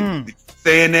 but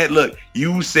saying that, look,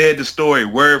 you said the story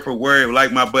word for word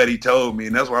like my buddy told me,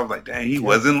 and that's why I was like, dang, he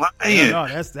wasn't lying. No,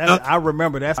 that's I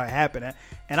remember that's how it happened.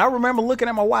 And I remember looking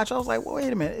at my watch, I was like, well,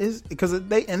 wait a minute, because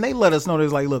they let us know,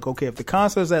 there's like, look, okay, if the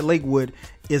concert's at Lakewood,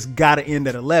 it's got to end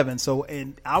at 11. So,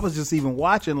 and I was just even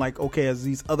watching, like, okay, as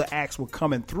these other acts were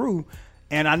coming through,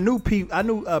 and I knew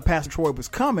Pastor Troy was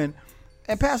coming,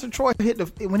 and Pastor Troy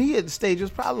when he hit the stage, it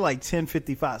was probably like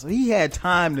 10:55, so he had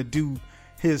time to do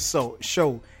his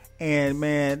show. And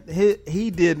man,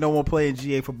 he did No More Playing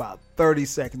GA for about 30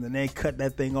 seconds, and then cut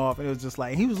that thing off. And it was just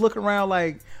like, he was looking around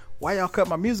like, why y'all cut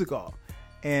my music off?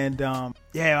 And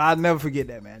I'll never forget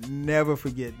that, man. Never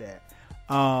forget that.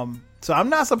 So I'm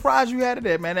not surprised you had it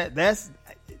there, man. That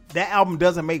album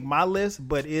doesn't make my list,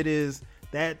 but it is,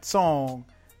 that song,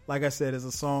 like I said, is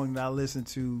a song that I listened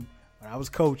to when I was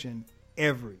coaching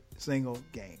every single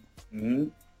game. Mm-hmm.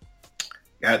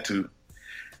 Got to.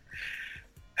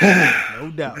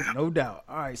 No doubt.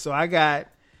 All right, so I got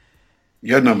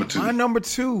your number 2. My number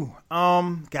 2.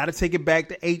 Got to take it back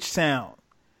to H-Town.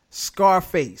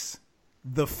 Scarface,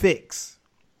 The Fix.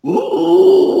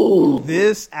 Ooh.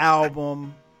 This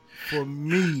album for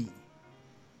me,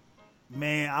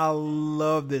 man, I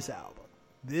love this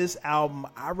album.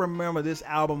 I remember this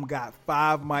album got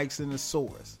 5 mics in the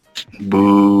source.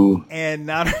 Boo. And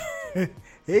not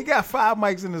he got 5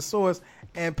 mics in the source.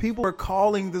 And people were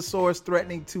calling the source,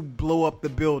 threatening to blow up the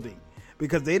building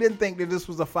because they didn't think that this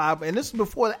was a 5. And this was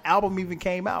before the album even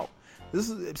came out.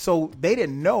 So they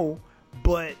didn't know,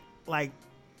 but like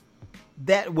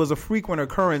that was a frequent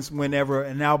occurrence whenever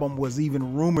an album was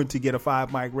even rumored to get a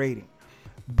 5 mic rating.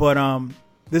 But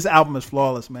this album is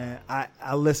flawless, man.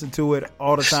 I listen to it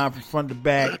all the time from front to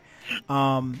back.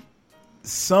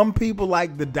 Some people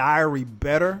like The Diary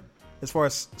better as far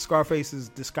as Scarface's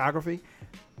discography.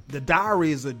 The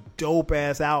Diary is a dope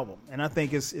ass album, and I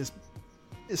think it's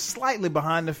slightly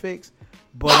behind The Fix,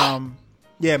 but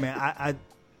yeah, man, I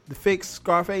The Fix,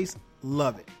 Scarface,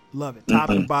 love it, top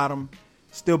to bottom,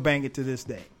 still bang it to this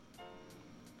day.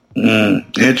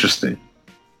 Interesting.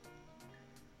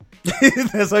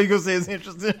 That's all you gonna say is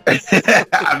interesting.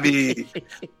 I mean,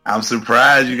 I'm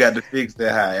surprised you got The Fix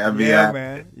that high. I mean,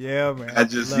 yeah, man. I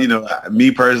just, me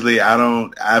personally,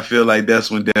 I feel like that's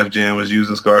when Def Jam was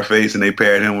using Scarface and they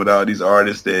paired him with all these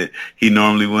artists that he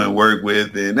normally wouldn't work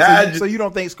with. And so you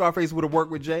don't think Scarface would have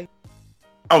worked with Jay?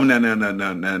 Oh, no.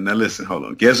 Listen, hold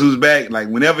on. Guess who's back? Like,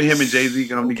 whenever him and Jay-Z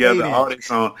come together, all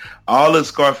the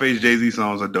Scarface Jay-Z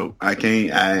songs are dope. I can't,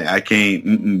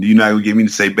 you're not going to get me to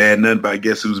say bad nothing about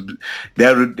Guess Who's,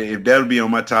 if that would be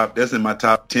on my top, that's in my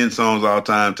top 10 songs all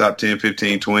time, top 10,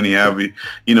 15, 20, however,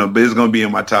 but it's going to be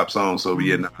in my top songs. So,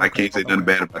 yeah, no, I can't say nothing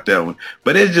bad about that one.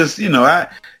 But it's just,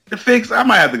 The Fix, I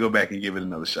might have to go back and give it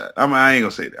another shot. I ain't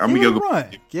going to say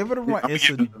that. Give it a run. It's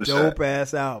a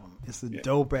dope-ass album. It's a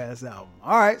dope-ass album.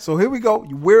 All right, so here we go.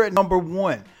 We're at number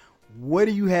 1. What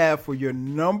do you have for your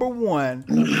number 1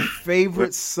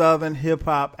 favorite Southern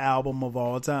hip-hop album of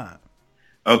all time?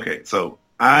 Okay, so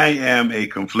I am a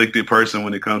conflicted person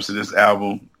when it comes to this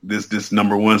album, this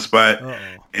number 1 spot.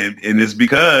 And it's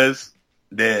because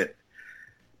that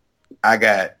I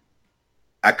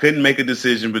couldn't make a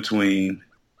decision between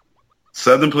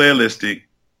Southern Playalistic,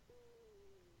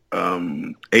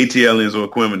 ATLians or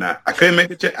Equimini. I couldn't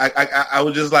make a I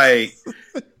was just like,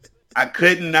 I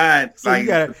could not. So like,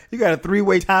 you got a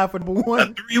 3-way tie for number 1. A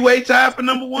 3-way tie for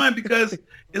number 1 because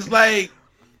it's like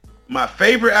my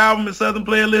favorite album is Southern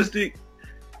Playalistic.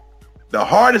 The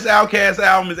hardest Outkast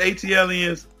album is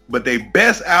ATLians, but their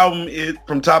best album is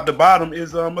from top to bottom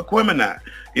is Equimini.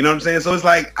 You know what I'm saying? So it's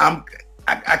like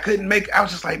I couldn't make. I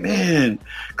was just like, man,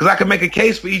 because I could make a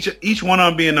case for each one of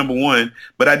them being number 1,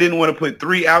 but I didn't want to put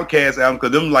 3 Outkast albums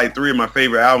because them like 3 of my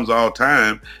favorite albums of all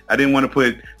time. I didn't want to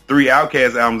put 3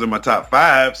 Outkast albums in my top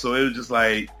 5, so it was just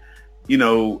like, and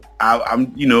so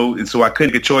I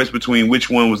couldn't get a choice between which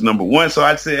one was number 1. So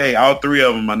I'd say, hey, all 3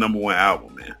 of them my number 1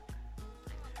 album, man.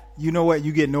 You know what?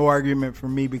 You get no argument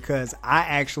from me because I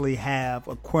actually have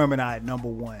Equimini at number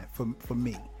 1 for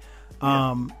me.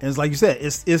 And it's like you said,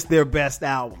 it's their best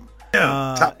album.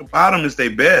 Yeah, top to bottom is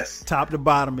their best. Top to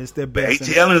bottom is their best.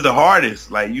 ATL is the hardest.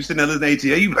 Like you sitting there listening to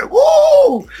ATL, you be like,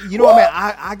 whoa! You know what, man?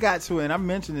 I got to, and I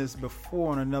mentioned this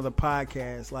before on another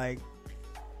podcast. Like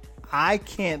I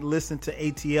can't listen to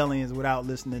ATLiens without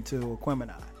listening to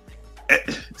Aquemini.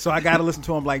 So I got to listen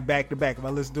to them like back to back. If I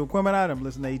listen to Aquemini, I'm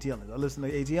listening to ATLiens. I listen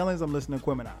to ATLiens, I'm listening to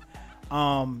Aquemini.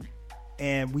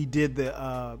 And we did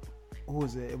the who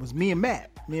was it? It was me and Matt.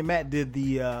 Me and Matt did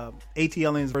the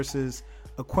ATLiens versus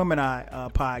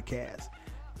Aquemini podcast,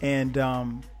 and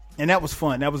that was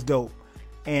fun. That was dope.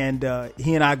 And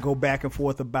he and I go back and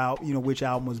forth about which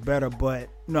album was better. But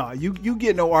no, you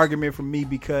get no argument from me,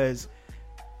 because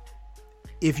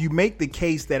if you make the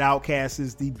case that Outkast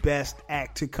is the best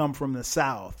act to come from the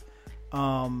South,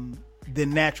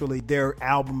 then naturally their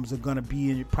albums are going to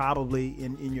be probably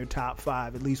in your top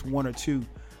 5, at least 1 or 2.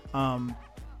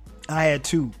 I had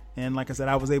 2, and like I said,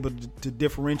 I was able to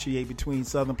differentiate between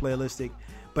Southern Playlistic.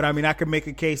 But I mean, I could make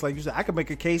a case, like you said, I could make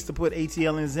a case to put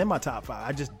ATLiens in my top 5.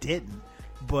 I just didn't.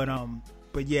 But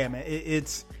yeah, man,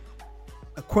 it's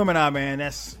Aquemini, man.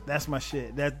 That's my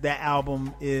shit. That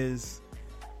album is.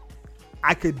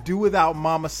 I could do without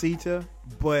Mamacita,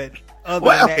 but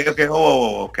okay,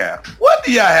 whoa, Cap. What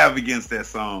do y'all have against that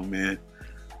song, man?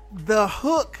 The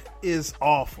hook is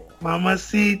awful.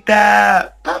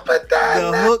 Mamacita, Papa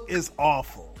The hook is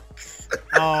awful.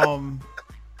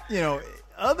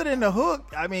 Other than the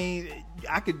hook, I mean,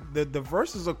 the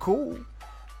verses are cool,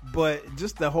 but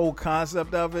just the whole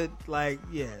concept of it, like,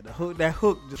 yeah, that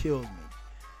hook just kills me.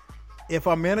 If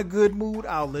I'm in a good mood,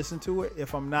 I'll listen to it.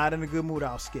 If I'm not in a good mood,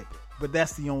 I'll skip it. But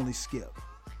that's the only skip.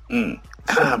 Man.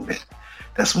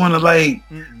 That's one of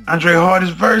Andre Hardy's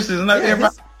verses. Yeah,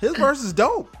 his verse is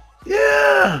dope.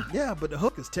 Yeah. Yeah, but the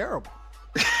hook is terrible.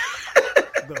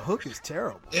 The hook is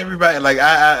terrible. Everybody,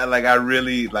 I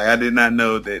really, I did not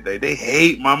know that they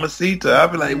hate Mamacita.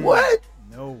 I'd be like, what?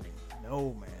 No,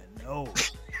 man, no.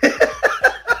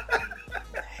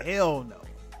 Hell no.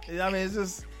 I mean, it's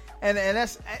just, and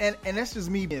that's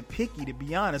just me being picky, to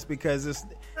be honest, because there's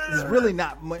really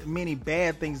not many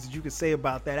bad things that you could say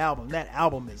about that album. That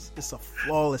album it's a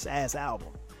flawless ass album.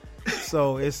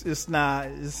 So it's not.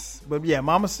 But yeah,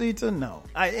 Mamacita, no.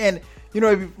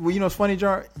 It's funny,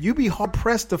 Jar. You be hard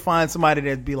pressed to find somebody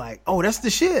that'd be like, "Oh, that's the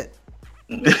shit."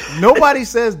 Nobody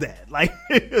says that. Like,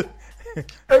 I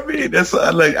mean, that's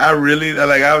I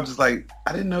was just like,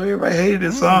 I didn't know everybody hated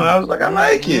this song. I was like, I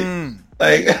like it.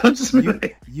 Like, I'm just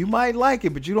you might like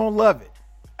it, but you don't love it.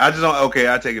 I just don't.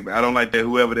 Okay, I take it back. I don't like that.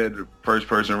 Whoever that first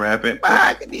person rapping,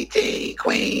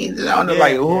 Queens. I don't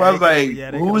know. I was like,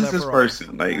 who is this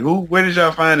person? Like, who? Where did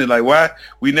y'all find it? Like, why?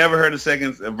 We never heard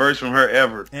a verse from her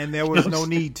ever. And there was no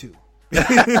need to.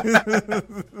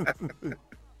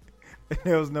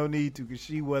 There was no need to, because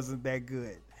she wasn't that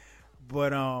good.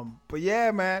 But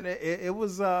yeah, man, it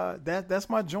was that's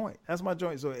my joint. That's my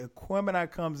joint. So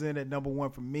Aquemini comes in at number 1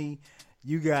 for me.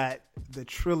 You got the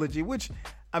trilogy, which,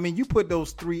 I mean, you put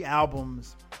those 3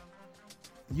 albums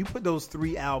from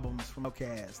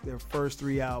Outkast, their first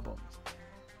 3 albums.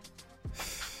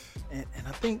 And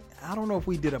I don't know if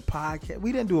we did a podcast.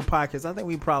 We didn't do a podcast. I think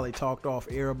we probably talked off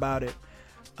air about it.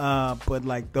 But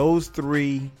like those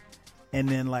 3, and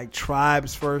then like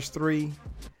Tribe's first 3.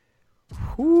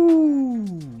 Whoo,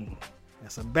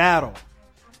 that's a battle.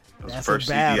 That's a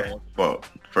battle.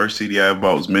 First CD I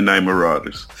bought was Midnight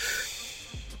Marauders.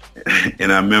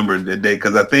 And I remember that day,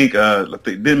 because I think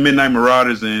didn't Midnight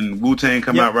Marauders and Wu-Tang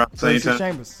come out around the same time?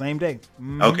 Chambers, same day.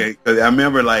 Mm-hmm. Okay, because I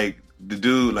remember the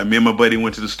dude, me and my buddy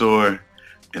went to the store,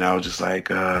 and I was just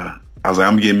like, I'm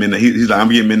getting Midnight. He's like, I'm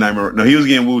getting Midnight Marauders. No, he was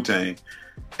getting Wu-Tang,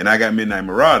 and I got Midnight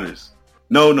Marauders.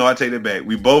 No, I take that back.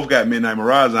 We both got Midnight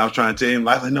Marauders, and I was trying to tell him,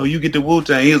 I was like, no, you get the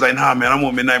Wu-Tang. He was like, nah, man, I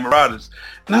want Midnight Marauders.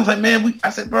 And I was like, man, I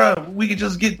said, bro, we could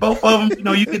just get both of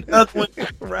them. You get the other one.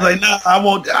 Right. Like, no, I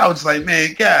won't. I was like,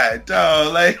 man, God,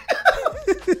 dog, like.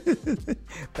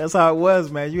 That's how it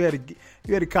was, man. You had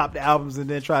to cop the albums and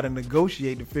then try to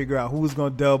negotiate to figure out who was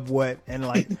gonna dub what. And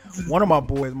like one of my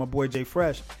boys, my boy Jay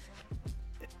Fresh,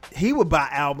 he would buy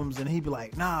albums and he'd be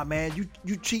like, nah, man,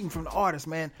 you cheating from the artist,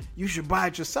 man. You should buy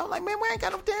it yourself. Like, man, we ain't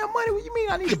got no damn money. What you mean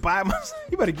I need to buy it myself?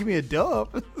 You better give me a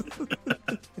dub.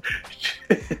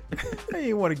 I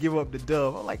didn't want to give up the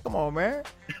dub. I'm like, come on, man.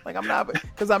 Like, I'm not,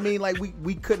 because I mean, like,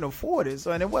 we couldn't afford it.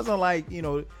 So, and it wasn't like,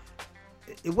 it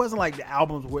wasn't like the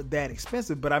albums were that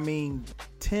expensive, but I mean,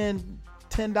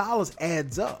 $10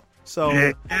 adds up.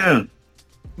 So, yeah.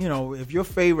 If your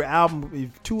favorite album,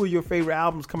 if 2 of your favorite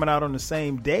albums coming out on the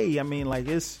same day, I mean, like,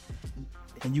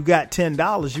 and you got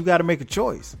 $10, you got to make a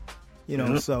choice.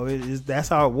 So that's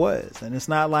how it was. And it's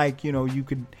not like, you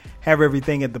could have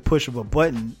everything at the push of a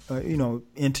button,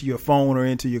 into your phone or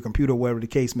into your computer, whatever the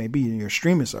case may be, in your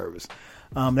streaming service.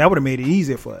 That would have made it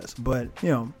easier for us. But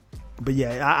yeah,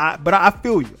 I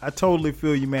feel you. I totally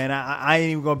feel you, man. I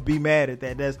ain't even going to be mad at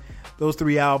that. Those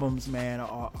 3 albums, man,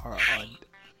 are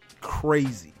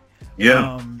crazy.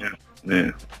 Yeah.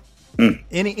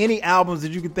 Any albums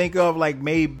that you can think of, like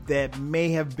that may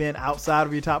have been outside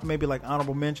of your top, maybe like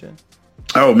honorable mention?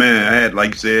 Oh man, I had,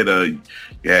 like you said,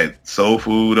 you had Soul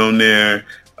Food on there,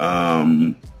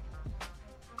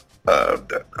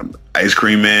 Ice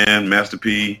Cream Man, Master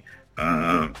P.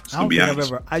 To be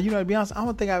honest, I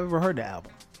don't think I've ever heard the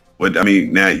album. But I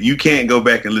mean, now you can't go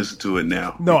back and listen to it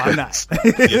now. No, I'm not.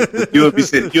 You'll be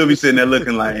sitting there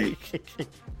looking like,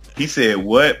 he said,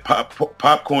 "What?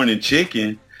 Popcorn and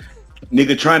chicken?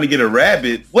 Nigga trying to get a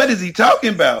rabbit? What is he talking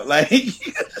about?" Like,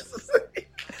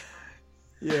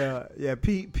 yeah.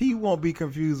 P won't be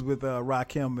confused with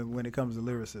Rakim when it comes to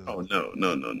lyricism. Oh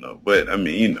no. But I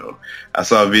mean, you know, I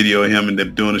saw a video of him and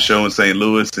them doing a show in St.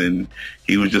 Louis, and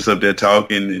he was just up there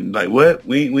talking and like, "What?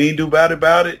 We ain't do about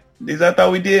it." I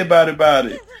thought we did about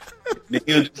it. Then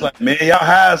he was just like, "Man, y'all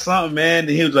hired something, man."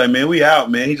 Then he was like, "Man, we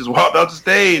out, man." He just walked off the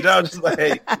stage. I was just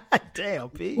like, "Damn,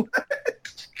 P."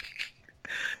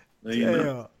 You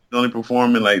know, he's only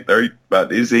performing like 30. About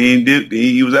this,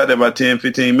 he was out there about 10,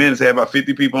 15 minutes. Had about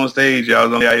 50 people on stage. Y'all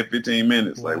was only out here 15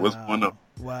 minutes. Wow. Like, what's going on?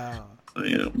 Wow.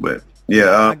 You know, but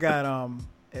yeah, I got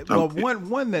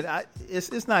one that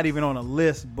it's not even on a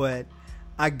list, but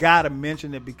I gotta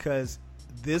mention it because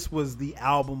this was the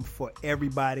album for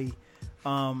everybody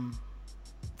from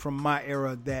my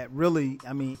era that really,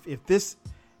 I mean, if this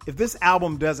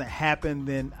album doesn't happen,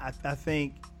 then I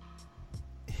think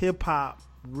hip hop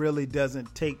really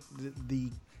doesn't take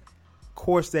the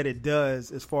course that it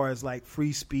does as far as like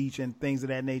free speech and things of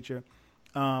that nature.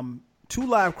 2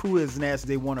 Live Crew is as nasty as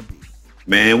they want to be.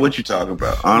 Man, what you talking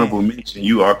about? Honorable mention.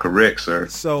 You are correct, sir.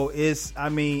 So it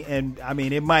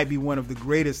might be one of the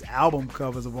greatest album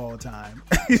covers of all time.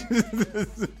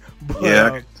 But,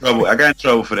 yeah, I got in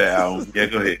trouble for that album. Yeah,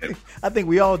 go ahead. I think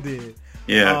we all did.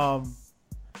 Yeah.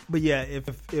 But yeah,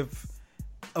 if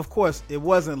of course it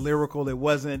wasn't lyrical, there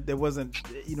wasn't,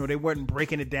 you know, they weren't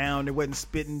breaking it down, they wasn't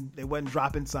spitting, they wasn't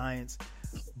dropping science.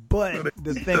 But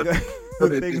the thing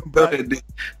about it,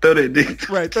 throw that dick.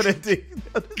 Right, throw that dick.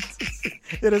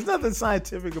 There's nothing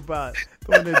scientific about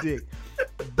throwing that dick.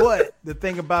 But the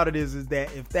thing about it is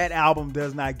that if that album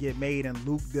does not get made and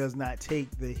Luke does not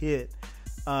take the hit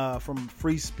from a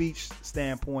free speech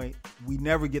standpoint, we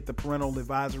never get the parental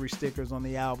advisory stickers on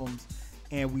the albums,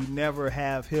 and we never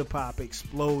have hip hop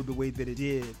explode the way that it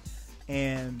did.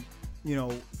 And, you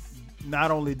know,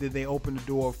 not only did they open the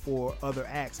door for other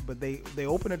acts, but they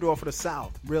opened the door for the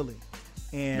South, really.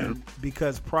 And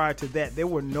because prior to that, there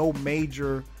were no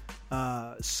major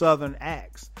Southern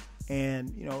acts.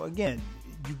 And, you know, again,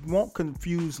 you won't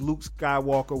confuse Luke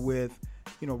Skywalker with,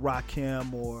 you know,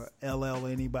 Rakim or LL or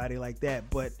anybody like that.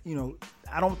 But, you know,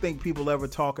 I don't think people ever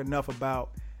talk enough about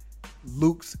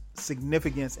Luke's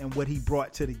significance and what he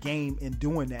brought to the game in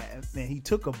doing that. And he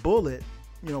took a bullet,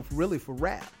 you know, really for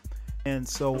rap. And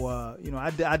so, you know, I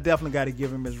definitely got to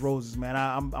give him his roses, man.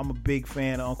 I'm a big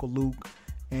fan of Uncle Luke,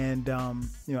 and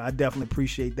you know, I definitely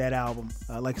appreciate that album.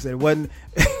 Like I said, it wasn't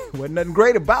nothing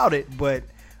great about it, but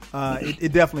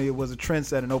it definitely was a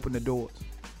trendsetter and opened the doors.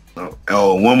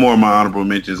 Oh, one more of my honorable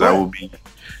mentions. Right.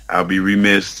 I'll be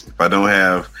remiss if I don't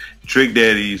have Trick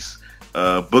Daddy's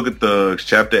Book of Thugs,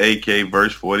 Chapter 8K,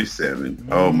 verse 47.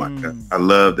 Oh my God, I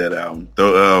love that album.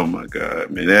 Oh my God,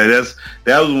 man,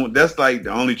 that's like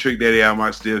the only Trick Daddy album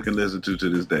I still can listen to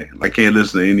this day. I can't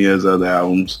listen to any of his other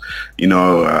albums. You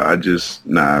know, I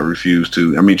refuse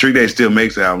to. I mean, Trick Daddy still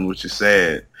makes albums, which is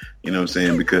sad. You know what I'm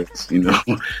saying? Because, you know,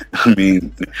 I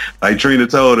mean, like Trina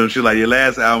told him, she's like, your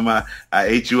last album, I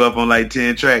ate you up on like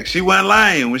 10 tracks. She wasn't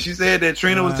lying when she said that.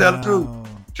 Trina was telling the truth.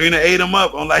 Trina ate him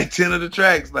up on like 10 of the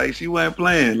tracks. Like, she wasn't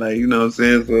playing. Like, you know what I'm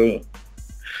saying? So,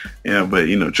 yeah, but,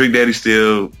 you know, Trick Daddy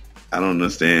still, I don't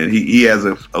understand. He has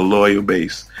a loyal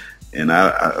base. And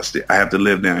I have to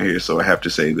live down here, so I have to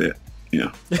say that, you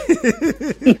know.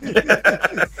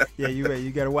 Yeah, you're right.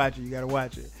 You got to watch it. You got to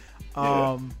watch it.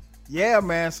 Yeah,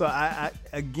 man. So I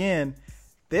again,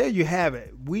 there you have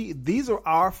it. These are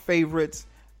our favorites.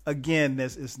 Again,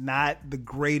 this is not the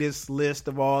greatest list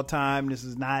of all time. This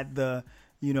is not the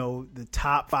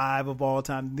top 5 of all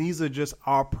time. These are just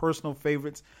our personal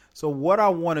favorites. So what I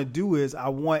want to do is I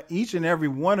want each and every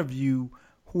one of you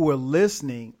who are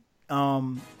listening,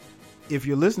 if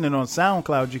you're listening on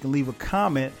SoundCloud, you can leave a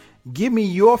comment. Give me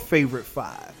your favorite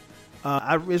 5.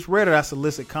 It's rare that I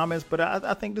solicit comments, but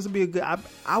I think this would be a good.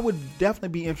 I would definitely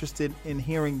be interested in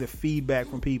hearing the feedback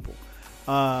from people.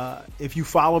 If you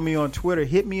follow me on Twitter,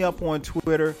 hit me up on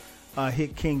Twitter.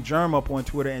 Hit King Germ up on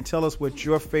Twitter and tell us what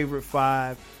your favorite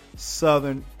 5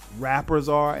 Southern rappers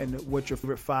are and what your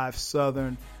favorite 5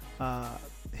 Southern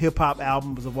hip hop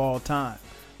albums of all time.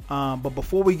 But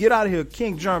before we get out of here,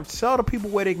 King Germ, tell the people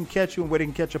where they can catch you and where they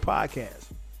can catch your podcast.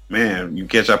 Man, you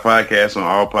can catch our podcast on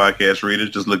all podcast readers.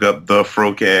 Just look up The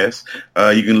Frocast.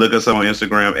 You can look us up on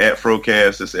Instagram at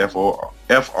Frocast. It's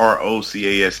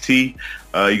FROCAST.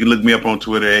 You can look me up on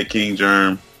Twitter at King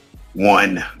Germ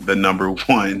 1, the number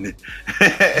 1.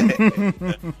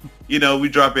 You know, we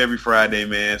drop every Friday,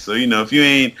 man. So, you know, if you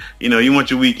ain't, you know, you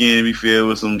want your weekend to be filled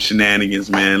with some shenanigans,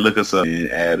 man, look us up and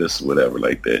add us, whatever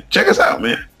like that. Check us out,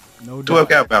 man. No 12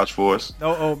 doubt. Cal vouch for us.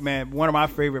 Oh, man, one of my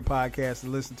favorite podcasts to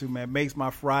listen to, man. Makes my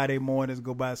Friday mornings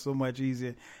go by so much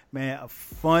easier. Man, a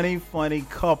funny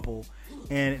couple,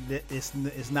 and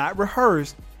it's not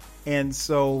rehearsed. And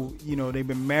so, you know, they've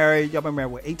been married. Y'all been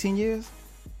married, what, 18 years?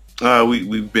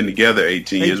 We've been together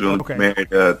 18 years. We only been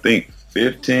married, I think,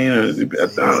 15 or I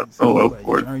don't know. Of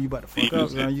course. You about to fuck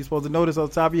up. You supposed to know this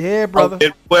on top of your head, brother.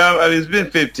 Well, I mean, it's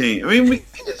been 15. I mean,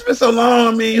 it's been so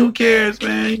long. I mean, who cares,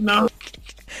 man? You know.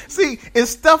 See,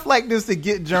 it's stuff like this that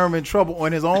get Germ in trouble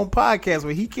on his own podcast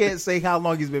where he can't say how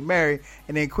long he's been married,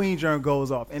 and then Queen Germ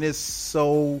goes off, and it's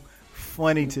so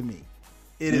funny to me.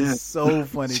 It is so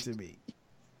funny to me.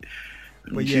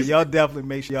 But yeah, y'all definitely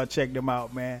make sure y'all check them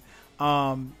out, man.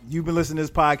 You've been listening to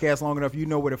this podcast long enough. You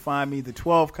know where to find me. The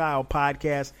 12 Kyle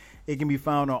Podcast. It can be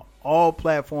found on all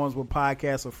platforms where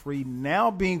podcasts are free.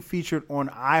 Now being featured on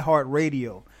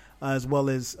iHeartRadio, as well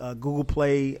as Google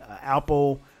Play,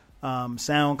 Apple,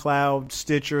 SoundCloud,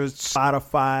 Stitcher,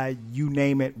 Spotify, you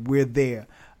name it, we're there.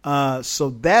 So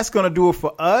that's going to do it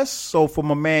for us. So for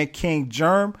my man King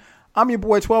Germ, I'm your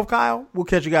boy 12 Kyle. We'll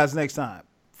catch you guys next time.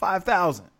 5,000.